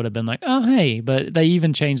warrior, I would have been like, oh, hey, but they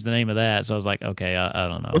even changed the name of that. So I was like, okay, I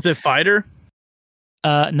don't know. Was it fighter?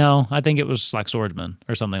 No, I think it was like swordsman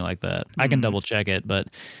or something like that. I can double check it, but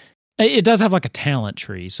it does have like a talent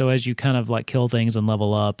tree. So as you kind of like kill things and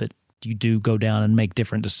level up, you do go down and make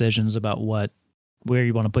different decisions about where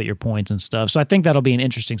you want to put your points and stuff. So I think that'll be an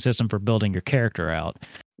interesting system for building your character out.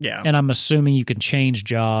 Yeah. And I'm assuming you can change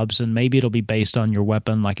jobs and maybe it'll be based on your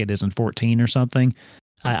weapon like it is in 14 or something.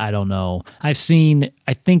 I don't know. I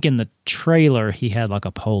think in the trailer he had like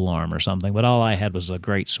a pole arm or something, but all I had was a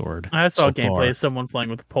great sword. I saw gameplay of someone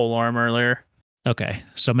playing with a pole arm earlier. Okay.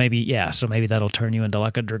 So maybe that'll turn you into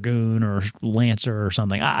like a dragoon or lancer or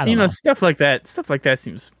something. I don't know. Stuff like that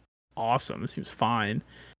seems awesome. It seems fine.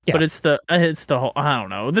 Yeah. But it's the whole, I don't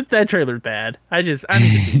know. That trailer's bad. I need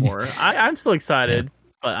to see more. I'm still excited. Yeah.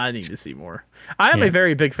 But I need to see more. I am a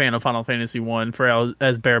very big fan of Final Fantasy 1 for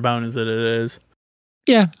as bare bones as it is.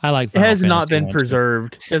 Yeah, I like Final Fantasy. It has not been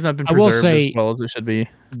preserved. It has not been preserved as well as it should be.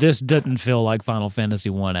 This didn't feel like Final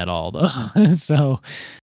Fantasy 1 at all, though. So,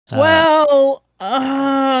 the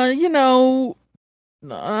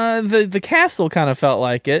castle kind of felt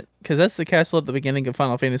like it, because that's the castle at the beginning of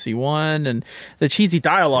Final Fantasy 1, and the cheesy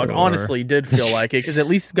dialogue honestly did feel like it, because at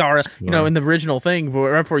least in the original thing,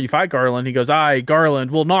 right before you fight Garland, he goes, Garland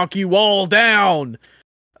will knock you all down.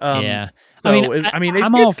 Yeah. So,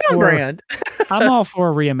 it's brand. I'm all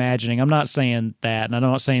for reimagining. I'm not saying that, and I'm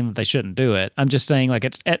not saying that they shouldn't do it. I'm just saying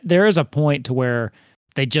like there is a point to where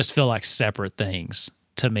they just feel like separate things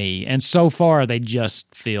to me, and so far they just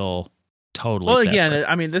feel totally separate.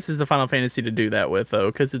 Again, this is the Final Fantasy to do that with, though,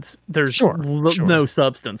 because there's no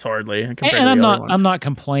substance hardly compared and to I'm the other ones. I'm not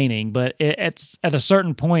complaining, but it's at a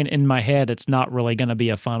certain point in my head, it's not really going to be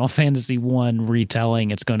a Final Fantasy 1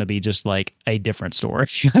 retelling. It's going to be just like a different story.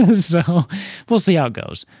 So we'll see how it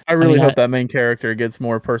goes. I really hope that main character gets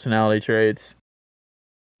more personality traits.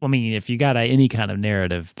 I mean, if you got any kind of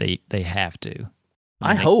narrative, they have to.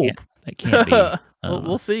 I hope. It can't be.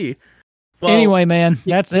 We'll see. Well, anyway, man,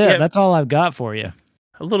 that's it. Yeah. That's all I've got for you.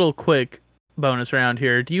 A little quick bonus round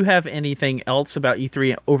here. Do you have anything else about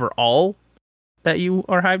E3 overall that you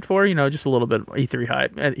are hyped for? Just a little bit of E3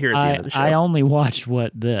 hype here at the end of the show. I only watched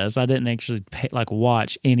this. I didn't actually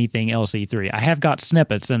watch anything else E3. I have got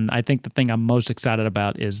snippets, and I think the thing I'm most excited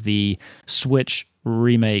about is the Switch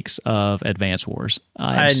remakes of Advance Wars.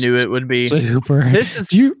 I knew it would be super. This is.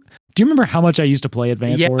 Do you remember how much I used to play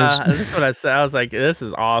Advance Wars? Yeah, that's what I said. I was like, this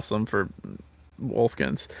is awesome for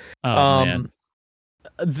Wolfkins. Oh, man.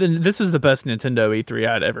 This was the best Nintendo E3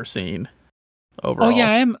 I'd ever seen overall. Oh,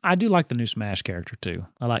 yeah, I do like the new Smash character, too.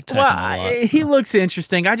 I like Tekken a lot. He looks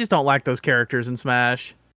interesting. I just don't like those characters in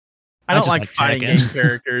Smash. I don't like fighting game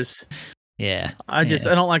characters. Yeah. I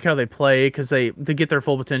don't like how they play, because to get their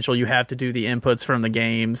full potential, you have to do the inputs from the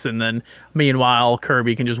games, and then meanwhile,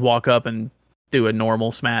 Kirby can just walk up and do a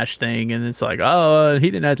normal Smash thing, and it's like, oh, he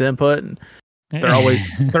didn't have to input, and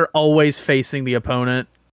they're always facing the opponent,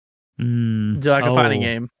 like a fighting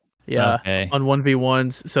game. Yeah, okay. On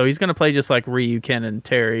 1v1s. So he's gonna play just like Ryu, Ken, and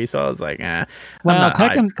Terry. So I was like, Well,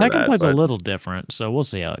 Tekken plays a little different, so we'll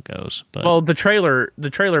see how it goes. But the trailer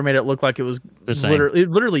made it look like it was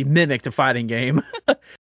literally mimicked a fighting game,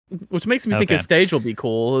 which makes me think his stage will be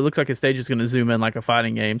cool. It looks like his stage is gonna zoom in like a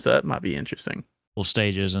fighting game, so that might be interesting.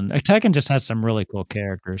 Stages, and Tekken just has some really cool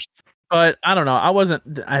characters. But I don't know. I wasn't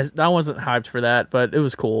hyped for that, but it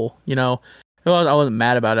was cool. I wasn't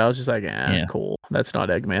mad about it. I was just like, cool. That's not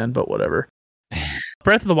Eggman, but whatever.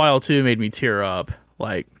 Breath of the Wild 2 made me tear up.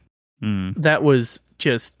 Like, that was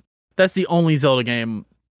that's the only Zelda game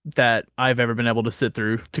that I've ever been able to sit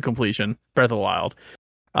through to completion. Breath of the Wild.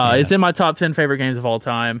 It's in my top 10 favorite games of all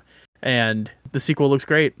time, and the sequel looks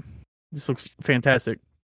great. This looks fantastic.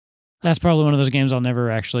 That's probably one of those games I'll never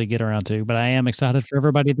actually get around to, but I am excited for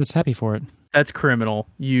everybody that's happy for it. That's criminal.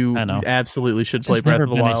 You I know. absolutely should play Just Breath never of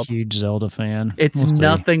the been Wild. a huge Zelda fan. It's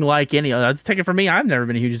nothing like any other. Let's take it from me. I've never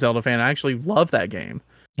been a huge Zelda fan. I actually love that game.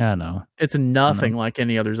 I know. It's nothing like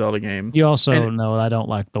any other Zelda game. You also know I don't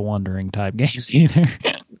like the wandering type games either.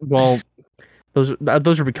 Well,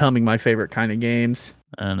 those are becoming my favorite kind of games.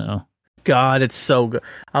 I know. God, it's so good.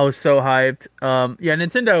 I was so hyped. Yeah,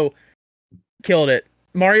 Nintendo killed it.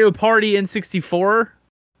 Mario Party N64.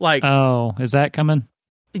 Like, oh, is that coming?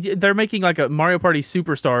 They're making like a Mario Party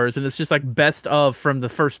Superstars, and it's just like best of from the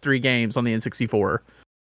first 3 games on the N64.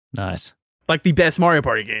 Nice. Like the best Mario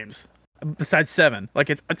Party games besides 7. Like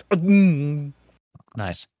it's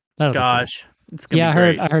nice. Gosh, cool. It's gonna be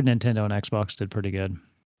great. I heard Nintendo and Xbox did pretty good.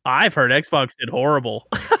 I've heard Xbox did horrible.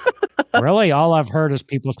 Really? All I've heard is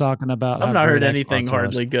people talking about. I've not heard anything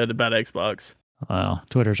hardly good about Xbox. Wow,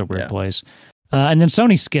 Twitter's a weird place. And then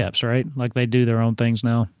Sony skips, right? Like they do their own things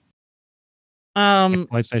now. Like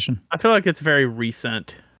PlayStation. I feel like it's very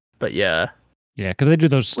recent, but yeah. Yeah, because they do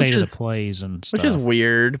those state of the plays and stuff. Which is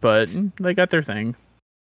weird, but they got their thing.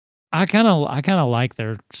 I kind of like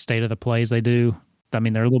their state of the plays they do. I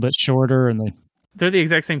mean, they're a little bit shorter, and they're the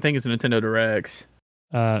exact same thing as the Nintendo Directs.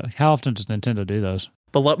 How often does Nintendo do those?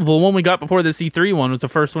 The one we got before the C3 one was the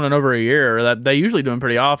first one in over a year. That they usually do them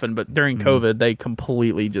pretty often, but during COVID, they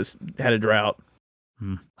completely just had a drought.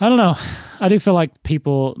 I don't know. I do feel like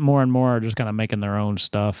people more and more are just kind of making their own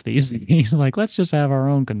stuff these days. Like, let's just have our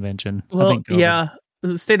own convention. Well, yeah,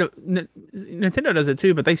 the state of Nintendo does it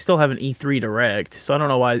too, but they still have an E3 Direct, so I don't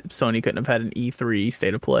know why Sony couldn't have had an E3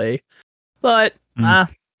 State of Play. But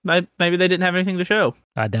maybe they didn't have anything to show.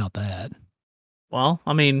 I doubt that. Well,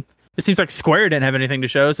 I mean, it seems like Square didn't have anything to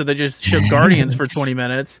show, so they just showed Guardians for 20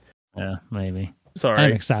 minutes. Yeah, maybe. Sorry.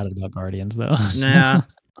 I'm excited about Guardians, though. So. Nah,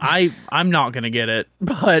 I'm not going to get it,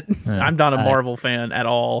 but I'm not a Marvel fan at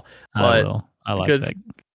all. But I like that.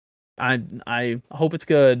 I hope it's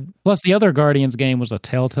good. Plus, the other Guardians game was a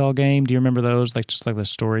Telltale game. Do you remember those? Like, just like the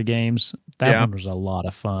story games? That one was a lot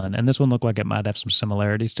of fun. And this one looked like it might have some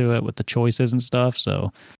similarities to it with the choices and stuff.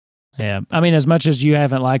 So, yeah. I mean, as much as you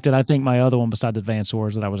haven't liked it, I think my other one besides Advance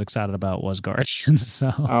Wars that I was excited about was Guardians.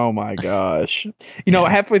 So. Oh my gosh. You know,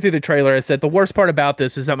 halfway through the trailer, I said, the worst part about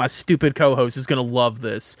this is that my stupid co-host is going to love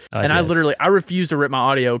this. I refused to rip my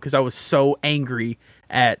audio because I was so angry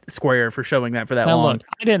at Square for showing that for that long. Look,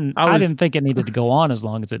 I didn't think it needed to go on as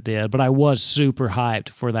long as it did, but I was super hyped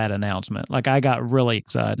for that announcement. Like, I got really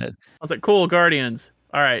excited. I was like, cool, Guardians.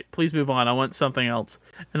 All right, please move on. I want something else.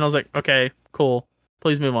 And I was like, okay, cool.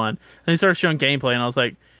 Please move on. And they started showing gameplay, and I was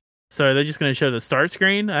like, so are they just going to show the start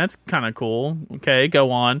screen? That's kind of cool. Okay,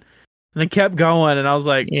 go on. And they kept going, and I was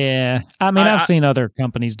like... Yeah. I mean, I've seen other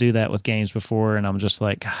companies do that with games before, and I'm just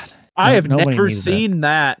like, God... I have never seen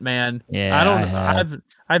that, man. Yeah,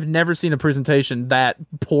 I've never seen a presentation that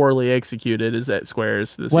poorly executed as at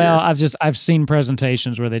Square's this year. I've seen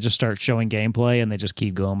presentations where they just start showing gameplay and they just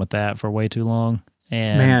keep going with that for way too long.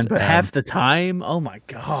 And man, but half the time, oh my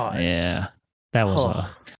god. Yeah. That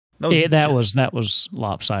was that was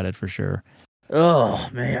lopsided for sure. Oh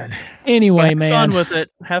man. Anyway, man. Have fun with it.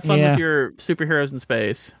 Have fun with your superheroes in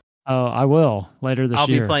space. Oh, I will later this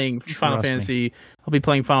year. I'll be playing Final Fantasy. I'll be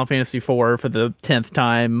playing Final Fantasy 4 for the 10th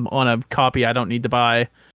time on a copy I don't need to buy.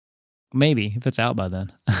 Maybe if it's out by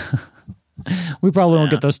then. We probably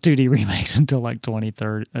won't get those 2D remakes until like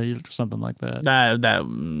 2030 or something like that.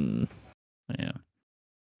 Yeah.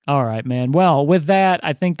 All right, man. Well, with that,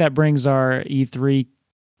 I think that brings our E3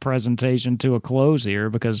 presentation to a close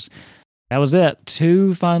here because that was it.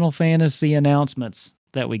 2 Final Fantasy announcements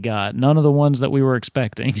that we got. None of the ones that we were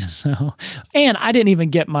expecting. So, and I didn't even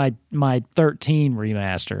get my 13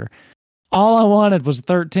 remaster. All I wanted was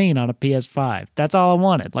 13 on a PS5. That's all I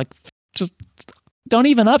wanted. Like, just don't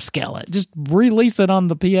even upscale it. Just release it on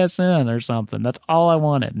the PSN or something. That's all I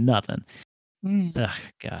wanted. Nothing. Ugh,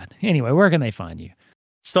 God. Anyway, where can they find you?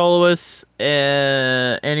 Soloist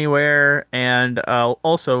anywhere, and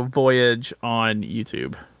also Voyage on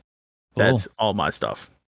YouTube. That's all my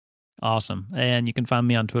stuff. Awesome. And you can find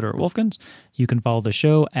me on Twitter at Wolfkins. You can follow the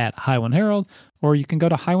show at Highwind Herald, or you can go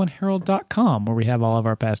to highwindherald.com where we have all of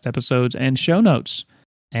our past episodes and show notes.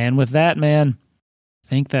 And with that, man, I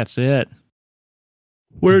think that's it.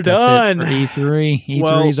 We're done. For E3.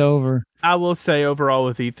 E3's over. I will say overall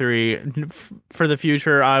with E3, for the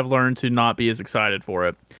future, I've learned to not be as excited for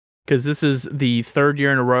it. Because this is the 3rd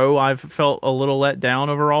year in a row I've felt a little let down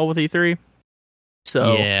overall with E3.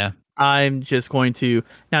 So yeah. I'm just going to...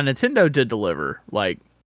 Now, Nintendo did deliver, like,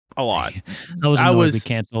 a lot. I was annoyed we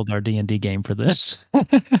canceled our D&D game for this.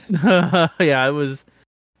 Yeah, it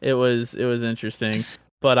was interesting.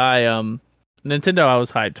 But Nintendo I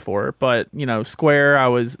was hyped for, but Square I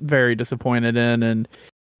was very disappointed in, and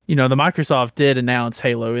the Microsoft did announce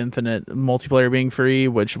Halo Infinite multiplayer being free,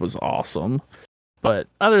 which was awesome. But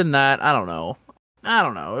other than that, I don't know.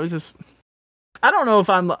 It was just, I don't know if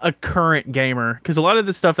I'm a current gamer, because a lot of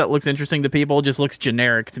the stuff that looks interesting to people just looks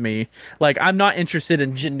generic to me. Like, I'm not interested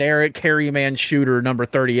in generic Harry Man shooter number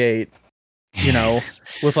 38,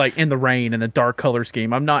 with like in the rain and a dark color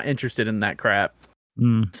scheme. I'm not interested in that crap.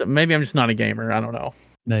 So maybe I'm just not a gamer. I don't know.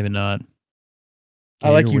 Maybe not. I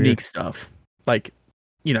like unique stuff. Like,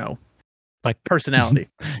 like personality.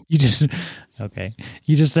 You just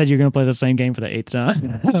said you're going to play the same game for the 8th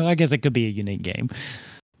time. I guess it could be a unique game.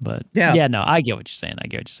 But no, I get what you're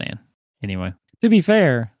saying. Anyway, to be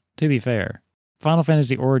fair, Final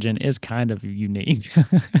Fantasy Origin is kind of unique.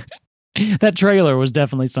 That trailer was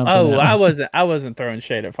definitely something. Oh, I wasn't throwing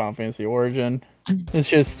shade at Final Fantasy Origin. It's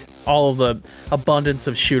just all of the abundance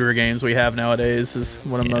of shooter games we have nowadays is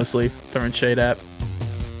what I'm mostly throwing shade at.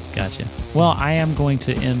 Gotcha. Well, I am going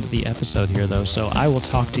to end the episode here, though, so I will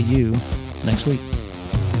talk to you next week.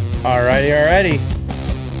 Alrighty.